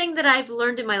one thing that I've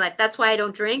learned in my life. That's why I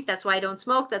don't drink. That's why I don't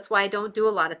smoke. That's why I don't do a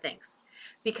lot of things,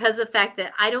 because of the fact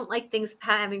that I don't like things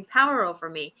having power over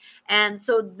me. And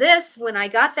so when I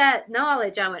got that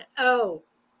knowledge, I went, oh,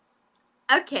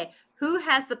 okay, who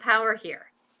has the power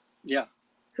here? Yeah.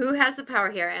 Who has the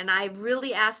power here? And I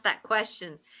really asked that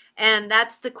question. And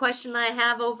that's the question that I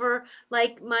have over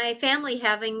like my family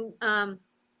having Lou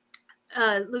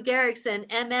Gehrig's and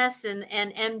MS and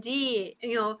MD,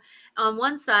 on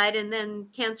one side and then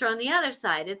cancer on the other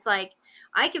side. It's like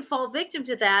I can fall victim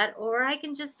to that, or I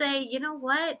can just say, you know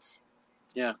what?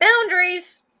 Yeah.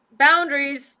 Boundaries.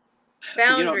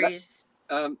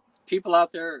 People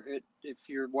out there, if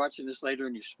you're watching this later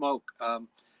and you smoke, I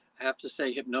have to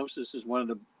say hypnosis is one of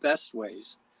the best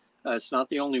ways. It's not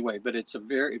the only way, but it's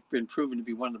been proven to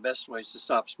be one of the best ways to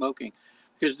stop smoking.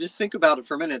 Because just think about it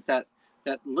for a minute, that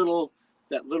little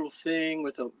thing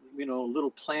with a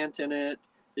little plant in it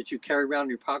that you carry around in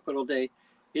your pocket all day,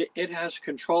 it has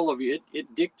control of you.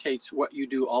 It dictates what you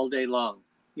do all day long,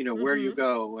 where you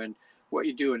go and what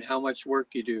you do and how much work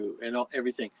you do and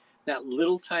everything. That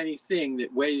little tiny thing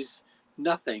that weighs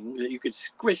nothing that you could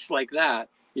squish like that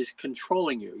is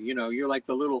controlling you. You're like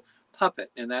the little puppet,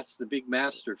 and that's the big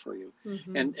master for you.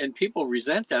 And people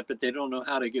resent that, but they don't know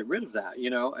how to get rid of that,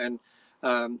 and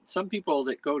some people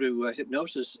that go to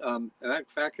hypnosis, in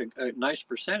fact, a nice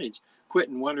percentage quit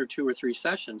in 1 or 2 or 3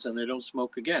 sessions, and they don't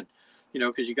smoke again,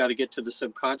 because you got to get to the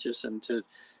subconscious and to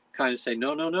kind of say,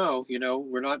 no,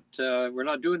 we're not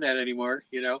doing that anymore,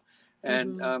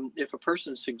 and if a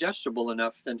person's suggestible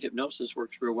enough, then hypnosis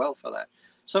works real well for that.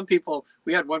 Some people,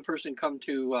 we had one person come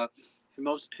to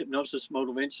Hypnosis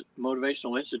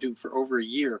Motivational Institute for over a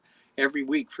year, every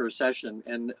week for a session.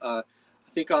 And I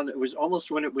think it was almost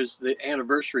when it was the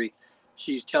anniversary,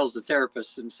 she tells the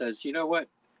therapist and says, you know what,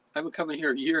 I've been coming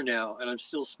here a year now and I'm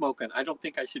still smoking. I don't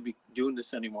think I should be doing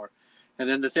this anymore. And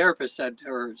then the therapist said to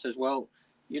her, says, well,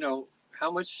 you know,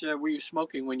 how much were you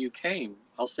smoking when you came?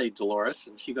 I'll say Dolores.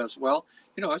 And she goes, well,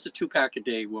 you know, I was a 2-pack a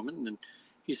day woman. And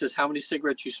he says, how many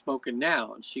cigarettes you smoking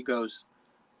now? And she goes,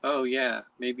 oh yeah,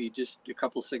 maybe just a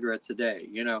couple cigarettes a day,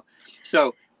 you know.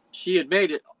 So she had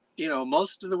made it, you know,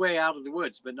 most of the way out of the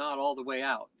woods, but not all the way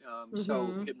out.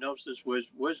 So Hmm. hypnosis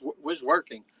was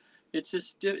working. It's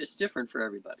just it's different for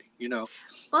everybody, you know.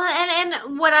 Well,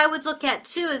 and what I would look at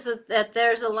too is that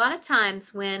there's a lot of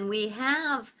times when we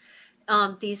have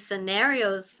these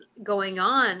scenarios going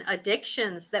on,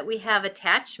 addictions, that we have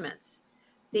attachments,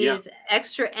 Yeah, these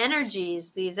extra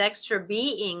energies, these extra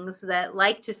beings that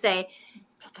like to say,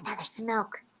 take another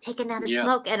smoke, take another yeah,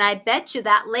 smoke. And I bet you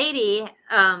that lady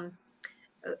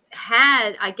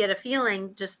had, I get a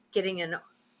feeling, just getting an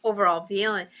overall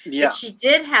feeling, that yeah, she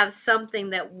did have something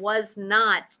that was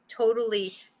not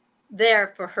totally there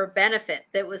for her benefit,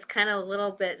 that was kind of a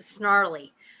little bit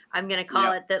snarly, I'm going to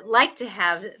call yeah, it, that liked to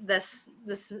have this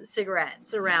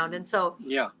cigarettes around, and so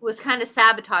yeah. was kind of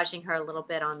sabotaging her a little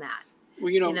bit on that,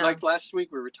 Well, you know, you know. like last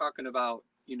week we were talking about,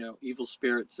 you know, evil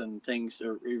spirits and things,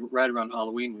 or right around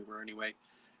Halloween we were anyway.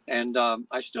 And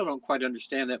I still don't quite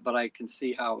understand that, but I can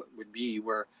see how it would be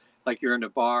where, like, you're in a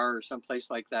bar or someplace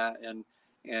like that,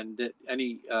 and that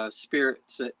any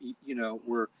spirits that you know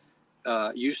were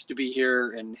used to be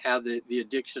here and have the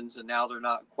addictions, and now they're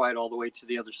not quite all the way to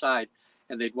the other side,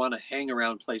 and they'd want to hang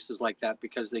around places like that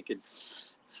because they could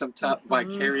sometimes Hmm.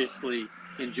 vicariously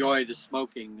enjoy the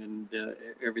smoking and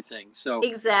everything. So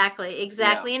Exactly, yeah,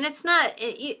 exactly, and it's not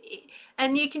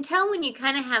and you can tell when you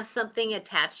kind of have something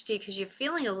attached to you because you're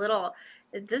feeling a little,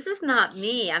 this is not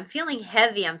me, I'm feeling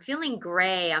heavy, I'm feeling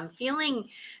gray, um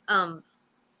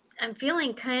I'm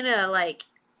feeling kind of like,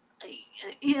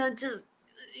 just,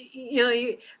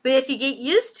 but if you get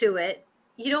used to it,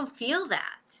 you don't feel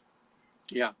that.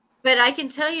 yeah, But I can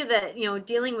tell you that,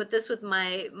 dealing with this with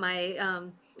my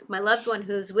loved one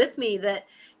who's with me, that,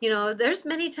 there's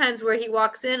many times where he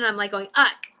walks in and I'm like going,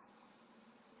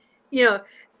 you know,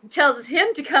 tells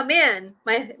him to come in,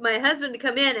 my husband to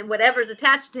come in, and whatever's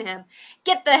attached to him,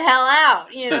 get the hell out,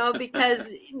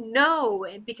 because no,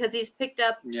 because he's picked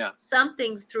up yeah,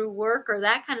 something through work or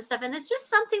that kind of stuff. And it's just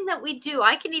something that we do.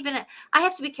 I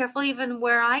have to be careful even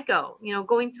where I go,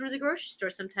 going through the grocery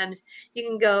store. Sometimes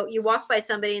you walk by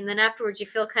somebody and then afterwards you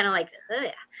feel kind of like,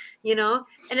 ugh,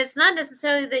 and it's not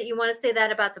necessarily that you want to say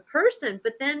that about the person,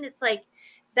 but then it's like,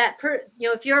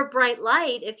 if you're a bright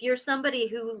light, if you're somebody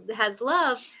who has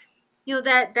love,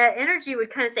 that energy would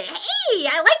kind of say, hey,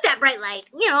 I like that bright light,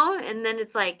 and then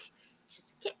it's like,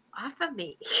 just get off of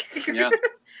me. yeah.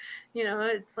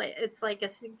 It's like a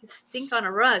stink on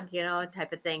a rug,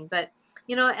 type of thing. But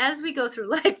as we go through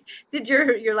life, did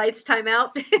your lights time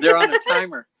out? They're on a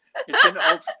timer. It's in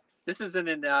old. This isn't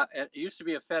in. It used to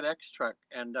be a FedEx truck,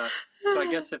 and so I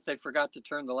guess if they forgot to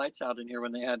turn the lights out in here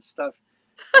when they had stuff,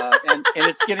 and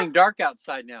it's getting dark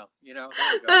outside now. You know,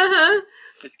 there we go. Uh-huh.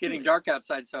 It's getting dark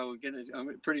outside, so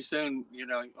pretty soon, you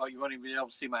know, oh, you won't even be able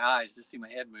to see my eyes, just see my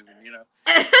head moving, you know,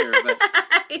 here. But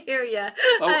I hear you.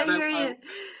 oh, I and hear you.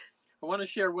 I want to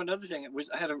share one other thing. It was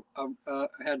I had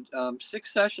had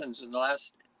 6 sessions in the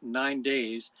last 9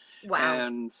 days, Wow.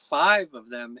 and 5 of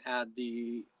them had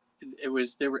they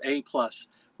were A+,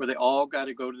 where they all got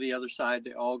to go to the other side.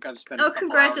 They all got to spend a Oh,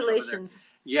 couple hours over there. congratulations.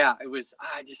 Yeah, it was.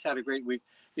 I just had a great week.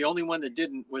 The only one that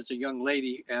didn't was a young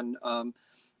lady, and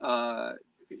uh,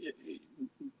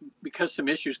 because some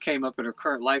issues came up in her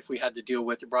current life we had to deal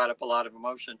with, it brought up a lot of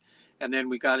emotion. And then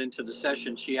we got into the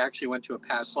session. She actually went to a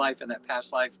past life, and that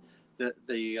past life,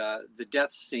 the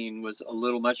death scene was a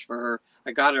little much for her.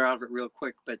 I got her out of it real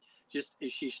quick, but just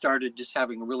she started just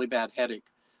having a really bad headache.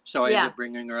 So I ended Yeah. up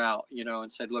bringing her out, you know,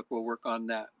 and said, look, we'll work on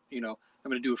that. You know, I'm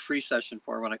going to do a free session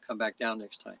for her when I come back down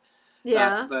next time.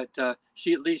 Yeah. But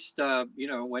she at least, you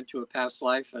know, went to a past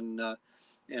life and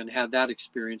had that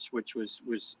experience, which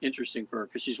was interesting for her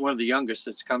because she's one of the youngest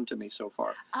that's come to me so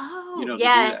far, you Oh, know, to do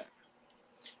yeah. that.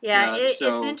 Yeah, it's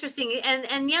So interesting,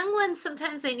 and young ones,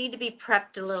 sometimes they need to be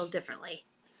prepped a little differently.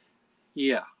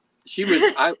 yeah, she was.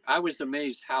 I was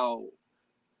amazed how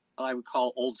I would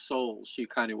call old soul she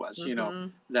kind of was, you know,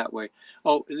 Mhm. that way.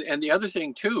 Oh, and the other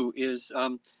thing too is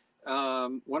one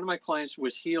of my clients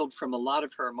was healed from a lot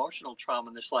of her emotional trauma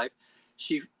in this life.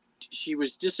 She she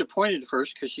was disappointed at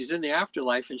first because she's in the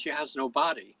afterlife and she has no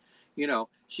body. You know,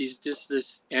 she's just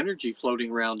this energy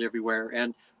floating around everywhere,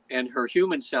 and her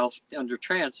human self under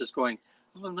trance is going,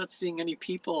 oh, I'm not seeing any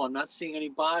people, I'm not seeing any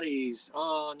bodies.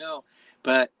 Oh no.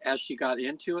 But as she got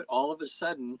into it, all of a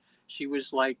sudden she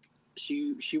was like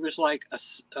she was like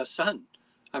a son.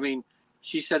 I mean,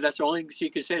 she said that's the only thing she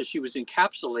could say. She was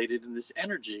encapsulated in this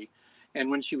energy. And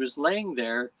when she was laying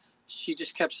there, she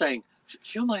just kept saying,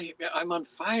 feel I'm on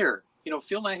fire,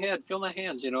 feel my head, feel my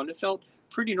hands, and it felt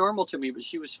pretty normal to me, but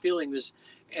she was feeling this,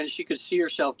 and she could see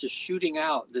herself just shooting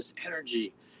out this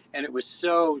energy. And it was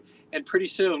so, and pretty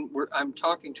soon I'm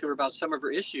talking to her about some of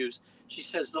her issues. She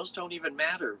says, those don't even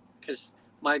matter, because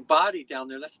my body down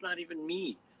there, that's not even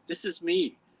me. This is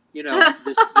me,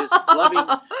 this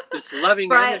loving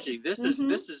Right. energy. This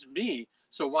is me.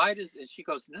 So why and she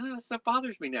goes, no, that stuff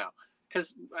bothers me now,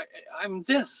 because I'm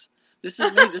this. This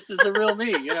is me. This is the real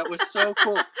me. It was so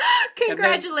cool.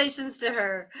 Congratulations to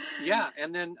her. Yeah,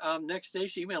 and then next day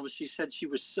she emailed me. She said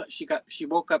she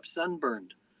woke up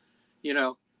sunburned.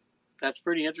 That's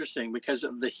pretty interesting because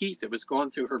of the heat that was going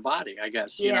through her body, I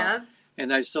guess. Yeah.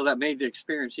 And so that made the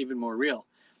experience even more real.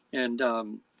 And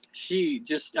she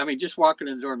just walking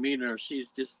in the door and meeting her,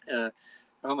 she's just,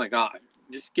 oh my God,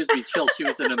 just gives me chills. She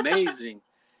was an amazing,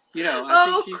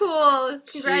 I think cool.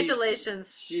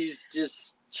 Congratulations. She's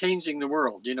just changing the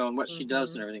world, and what she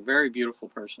does and everything. Very beautiful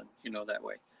person, that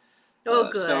way. Oh,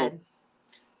 good.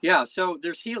 So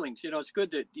there's healings. It's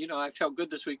good that, I felt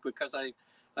good this week because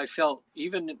I felt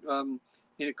even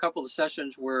in a couple of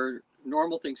sessions where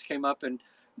normal things came up, and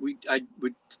I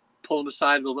would pull them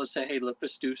aside a little bit and say, hey,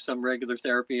 let's do some regular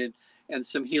therapy, and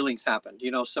some healings happened,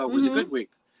 so it was a good week,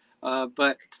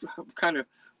 but kind of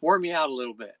wore me out a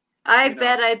little bit. I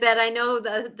bet. I know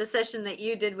the session that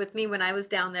you did with me when I was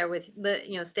down there with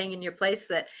staying in your place,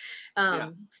 that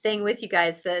staying with you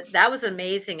guys, that was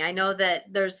amazing. I know that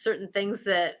there's certain things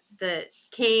that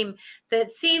came that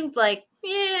seemed like,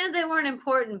 they weren't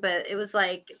important, but it was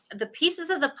like the pieces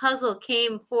of the puzzle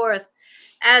came forth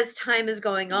as time is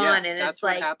going on. And that's it's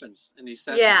what like happens in these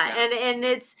sessions. And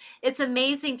it's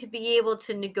amazing to be able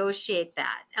to negotiate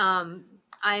that.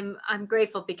 I'm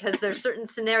grateful because there's certain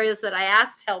scenarios that I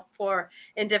asked help for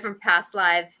in different past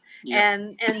lives,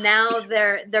 and now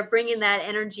they're bringing that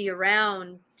energy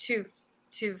around to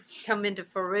come into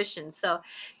fruition. So,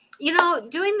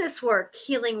 doing this work,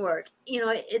 healing work,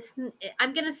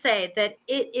 I'm going to say that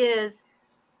it is,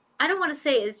 I don't want to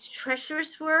say it's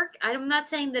treacherous work. I'm not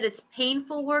saying that it's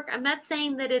painful work. I'm not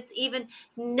saying that it's even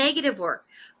negative work,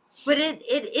 but it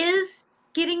is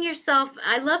getting yourself,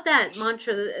 I love that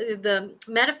mantra, the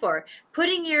metaphor,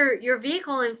 putting your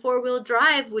vehicle in 4-wheel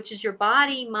drive, which is your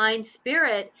body, mind,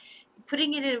 spirit,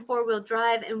 putting it in 4-wheel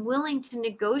drive and willing to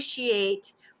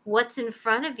negotiate what's in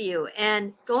front of you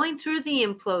and going through the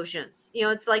implosions.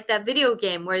 It's like that video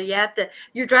game where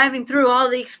you're driving through all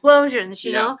the explosions,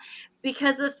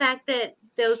 because of the fact that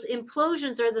those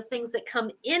implosions are the things that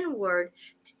come inward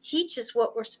to teach us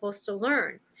what we're supposed to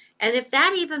learn. And if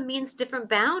that even means different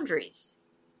boundaries,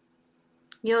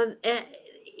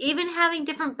 even having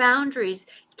different boundaries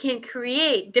can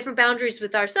create different boundaries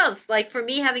with ourselves. Like for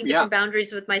me, having different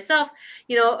boundaries with myself,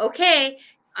 okay,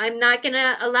 I'm not going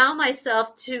to allow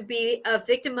myself to be a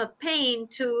victim of pain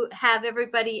to have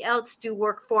everybody else do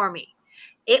work for me.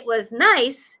 It was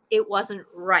nice. It wasn't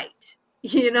right,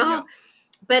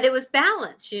 but it was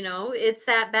balance, it's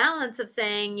that balance of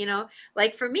saying,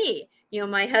 like for me,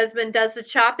 my husband does the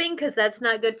chopping because that's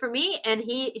not good for me. And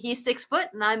he's 6 foot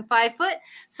and I'm 5 foot.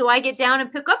 So I get down and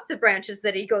pick up the branches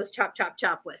that he goes chop, chop,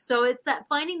 chop with. So it's that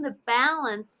finding the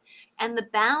balance and the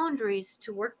boundaries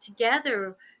to work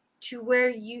together to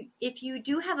where if you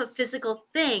do have a physical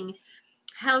thing,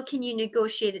 how can you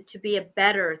negotiate it to be a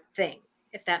better thing?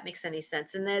 If that makes any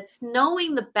sense. And it's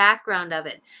knowing the background of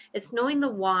it. It's knowing the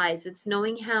whys. It's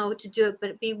knowing how to do it,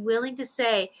 but be willing to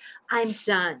say, I'm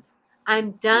done.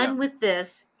 I'm done with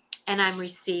this and I'm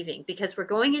receiving, because we're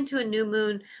going into a new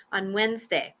moon on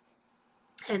Wednesday.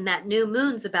 And that new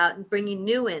moon's about bringing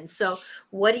new in. So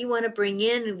what do you want to bring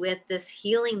in with this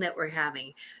healing that we're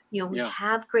having? We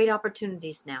have great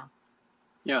opportunities now.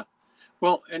 Yeah.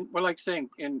 Well, and we're like saying,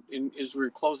 as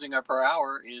we're closing up our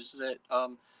hour, is that,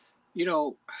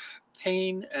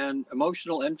 pain and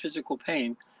emotional and physical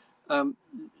pain,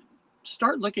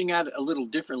 start looking at it a little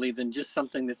differently than just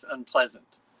something that's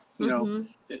unpleasant.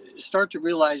 Start to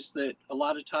realize that a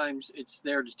lot of times it's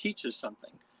there to teach us something.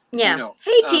 Yeah.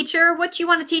 Hey, teacher, what you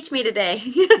want to teach me today?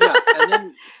 And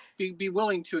then be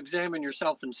willing to examine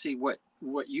yourself and see what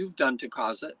you've done to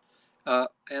cause it.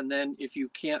 And then if you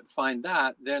can't find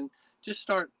that, then just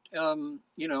start,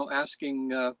 asking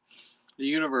the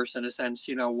universe, in a sense,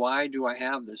 why do I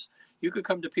have this? You could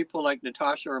come to people like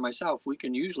Natasha or myself. We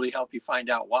can usually help you find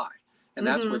out why. And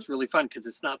that's what's really fun, because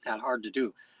it's not that hard to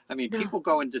do. I mean, people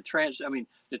go into trance. I mean,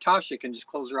 Natasha can just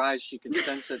close her eyes. She can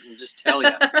sense it and just tell you,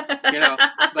 But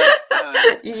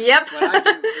yep. when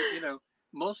I do,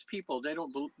 most people, they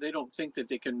don't think that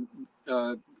they can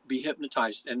be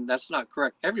hypnotized, and that's not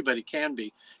correct. Everybody can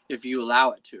be if you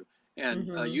allow it to. And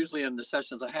Hmm. usually in the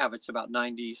sessions I have, it's about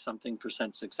 90 something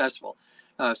percent successful.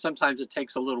 Sometimes it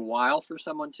takes a little while for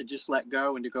someone to just let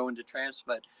go and to go into trance,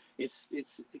 but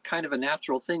it's kind of a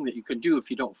natural thing that you can do if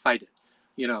you don't fight it,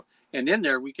 you know. And in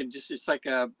there, we can just, it's like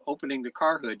opening the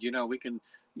car hood, you know. We can,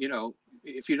 you know,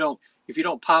 if you don't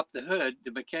pop the hood,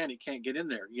 the mechanic can't get in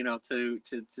there, you know, to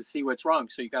see what's wrong.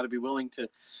 So you got to be willing to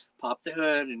pop the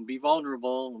hood and be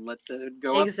vulnerable and let the hood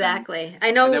go up, Exactly. I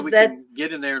and then know we that. can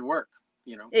get in there and work,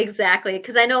 you know. Exactly,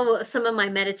 because I know some of my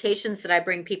meditations that I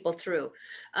bring people through,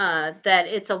 that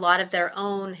it's a lot of their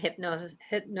own hypnosis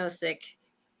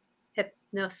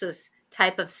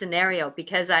type of scenario,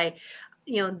 because I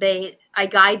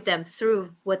guide them through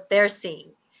what they're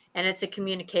seeing, and it's a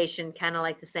communication kind of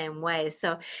like the same way.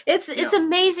 So it's Yeah,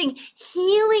 amazing.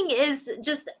 Healing is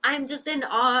just, I'm just in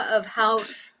awe of how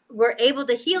we're able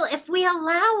to heal if we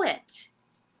allow it.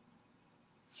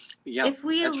 yeah, If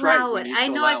we that's right. allow We it. need I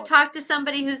to know I've allow it. talked to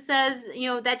somebody who says,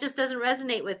 that just doesn't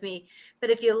resonate with me. But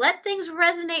if you let things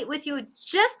resonate with you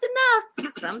just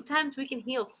enough, sometimes we can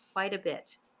heal quite a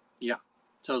bit. Yeah.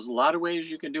 So there's a lot of ways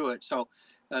you can do it. So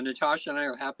Natasha and I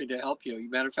are happy to help you.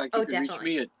 Matter of fact, you Oh, can reach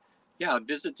definitely. me at, yeah,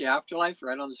 visit the afterlife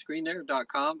right on the screen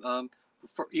there.com.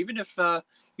 For even if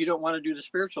you don't want to do the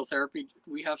spiritual therapy,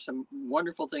 we have some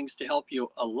wonderful things to help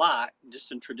you a lot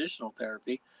just in traditional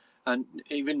therapy. And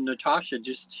even Natasha,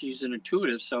 just she's an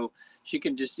intuitive, so she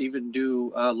can just even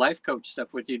do life coach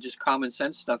stuff with you, just common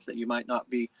sense stuff that you might not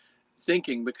be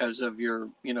thinking because of your,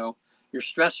 you know, your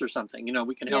stress or something. You know,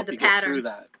 we can Yeah, help the you get through patterns.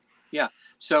 that. Yeah.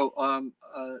 So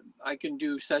I can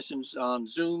do sessions on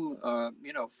Zoom,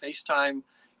 you know, FaceTime,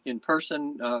 in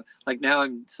person. Like now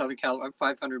I'm Southern California, I'm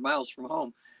 500 miles from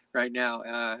home right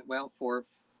now. Well, for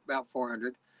about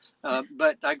 400.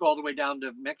 But I go all the way down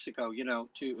to Mexico, you know,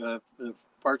 to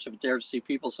parts of it there to see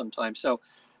people sometimes. So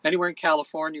anywhere in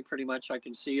California, pretty much I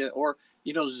can see it. Or,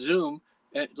 you know, Zoom,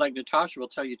 like Natasha will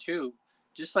tell you too,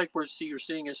 just like you're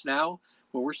seeing us now,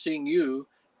 well, we're seeing you,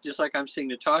 just like I'm seeing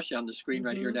Natasha on the screen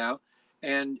right here Hmm. now,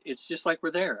 and it's just like we're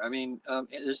there. I mean,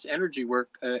 this energy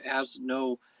work has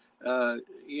no, uh,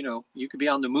 you know, you could be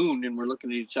on the moon and we're looking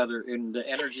at each other, and the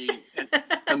energy and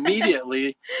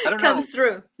immediately. I don't know. Comes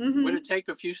through. Would Hmm. it take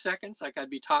a few seconds? Like I'd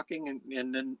be talking and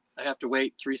then I have to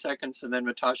wait 3 seconds, and then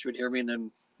Natasha would hear me, and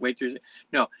then wait 3 seconds.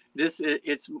 No, it's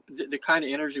the kind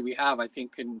of energy we have. I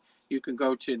think you can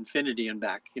go to infinity and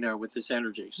back, you know, with this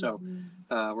energy. So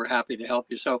Hmm. we're happy to help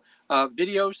you. So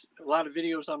videos, a lot of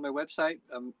videos on my website.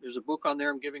 There's a book on there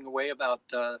I'm giving away about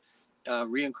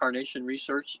reincarnation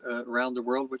research around the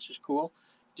world, which is cool.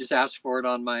 Just ask for it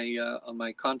on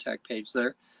my contact page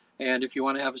there. And if you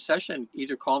want to have a session,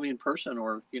 either call me in person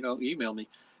or, you know, email me.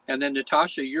 And then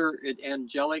Natasha, you're at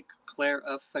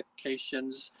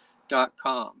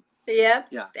angelicclarifications.com. Yep.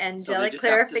 Yeah. So they Angelic just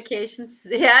have to, clarifications.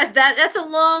 Yeah, that's a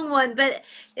long one, but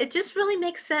it just really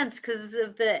makes sense because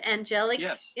of the angelic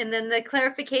yes. and then the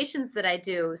clarifications that I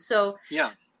do. So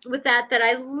Yeah. with that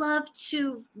I love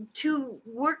to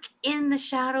work in the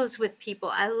shadows with people.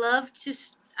 I love to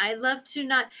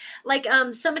not, like,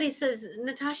 somebody says,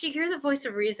 Natasha, you're the voice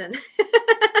of reason.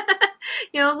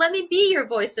 Let me be your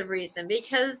voice of reason,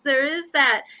 because there is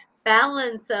that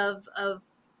balance of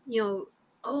you know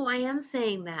oh, I am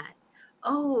saying that.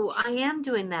 Oh, I am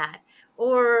doing that.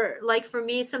 Or, like, for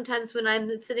me, sometimes when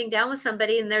I'm sitting down with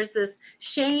somebody and there's this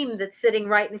shame that's sitting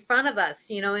right in front of us,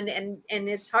 and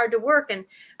it's hard to work, and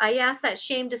I ask that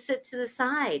shame to sit to the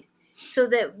side so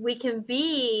that we can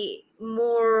be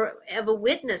more of a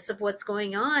witness of what's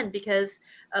going on, because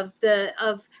of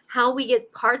how we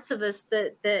get parts of us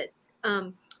that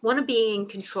want to be in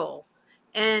control,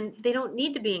 and they don't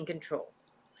need to be in control.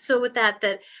 So with that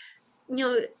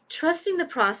trusting the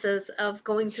process of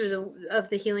going through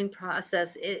the healing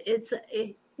process, it's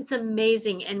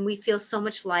amazing, and we feel so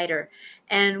much lighter,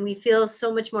 and we feel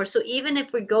so much more. So even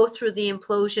if we go through the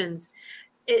implosions,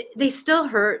 they still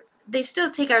hurt. They still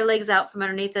take our legs out from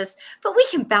underneath us, but we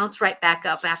can bounce right back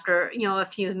up after, a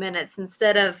few minutes,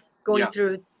 instead of going Yeah.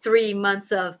 through 3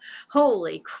 months of,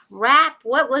 holy crap,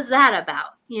 what was that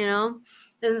about?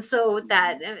 And so with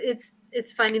that, Mhm.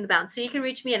 it's finding the balance. So you can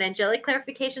reach me at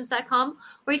angelicclarifications.com,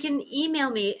 or you can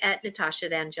email me at natasha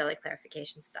at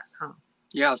angelicclarifications.com.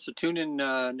 Yeah, so tune in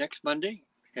next Monday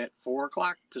at 4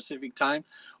 o'clock Pacific time.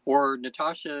 Or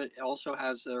Natasha also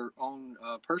has her own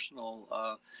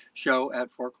personal show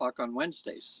at 4 o'clock on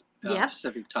Wednesdays Yep.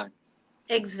 Pacific time.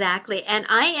 Exactly. And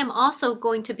I am also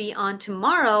going to be on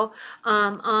tomorrow,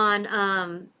 on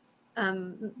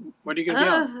um What are you going to be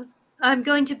on? uh, I'm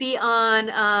going to be on,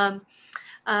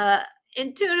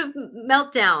 Intuitive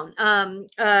Meltdown,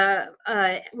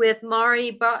 with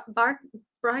Mari Brockman,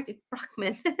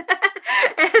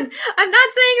 and I'm not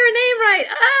saying her name right.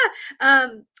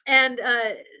 And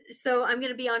so I'm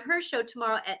going to be on her show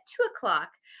tomorrow at 2 o'clock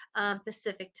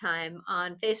Pacific time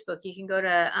on Facebook. You can go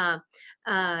to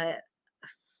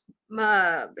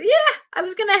yeah, I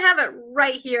was gonna have it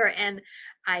right here, and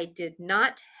I did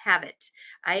not have it.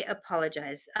 I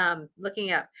apologize.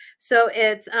 Looking up. So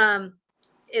it's on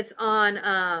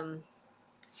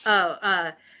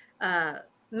oh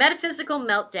Metaphysical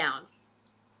Meltdown,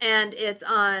 and it's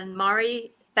on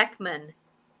Mari Beckman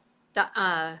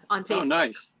on Oh, Facebook.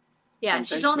 nice. Yeah, On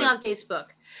she's only Facebook. on Facebook.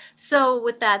 So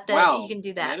with that, you Wow. can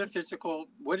do that. Metaphysical,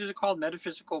 what is it called?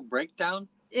 Metaphysical breakdown?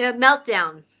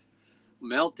 Meltdown.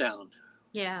 Meltdown.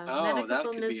 Yeah, Oh, that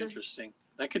could be interesting.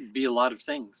 That could be a lot of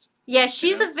things. Yeah,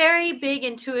 she's know? a very big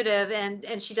intuitive,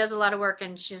 and she does a lot of work.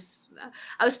 And she's,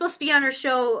 I was supposed to be on her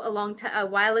show a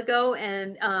while ago,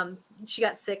 and she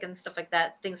got sick and stuff like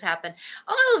that. Things happen.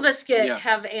 All of us Yeah.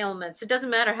 have ailments. It doesn't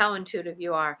matter how intuitive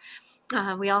you are.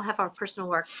 We all have our personal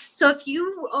work. So if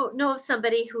you know of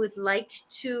somebody who would like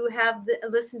to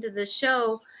listen to this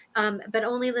show, but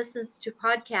only listens to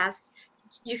podcasts,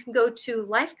 you can go to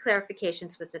Life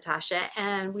Clarifications with Natasha,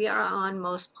 and we are on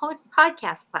most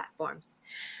podcast platforms.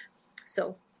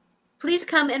 So please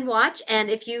come and watch. And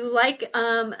if you like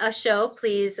a show,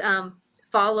 please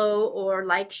follow or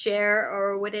like, share,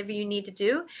 or whatever you need to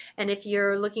do. And if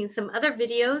you're looking some other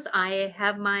videos, I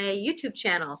have my YouTube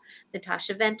channel,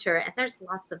 Natasha Venter, and there's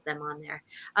lots of them on there.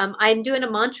 I'm doing a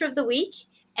mantra of the week.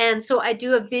 And so I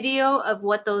do a video of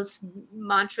what those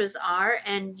mantras are,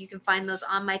 and you can find those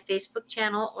on my Facebook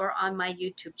channel or on my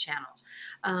YouTube channel.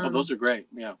 Those are great.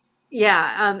 Yeah.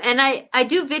 Yeah. And I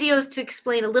do videos to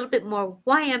explain a little bit more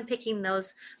why I'm picking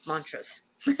those mantras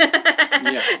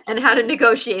and how to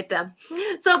negotiate them.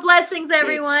 So blessings,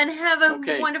 everyone. Have a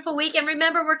wonderful week. And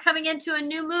remember, we're coming into a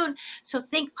new moon. So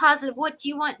think positive. What do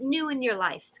you want new in your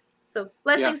life? So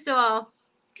blessings to all.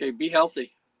 Okay. Be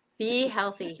healthy. Be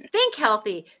healthy. Think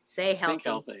healthy. Say healthy. Think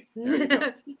healthy. There you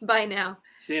go. Bye now.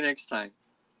 See you next time.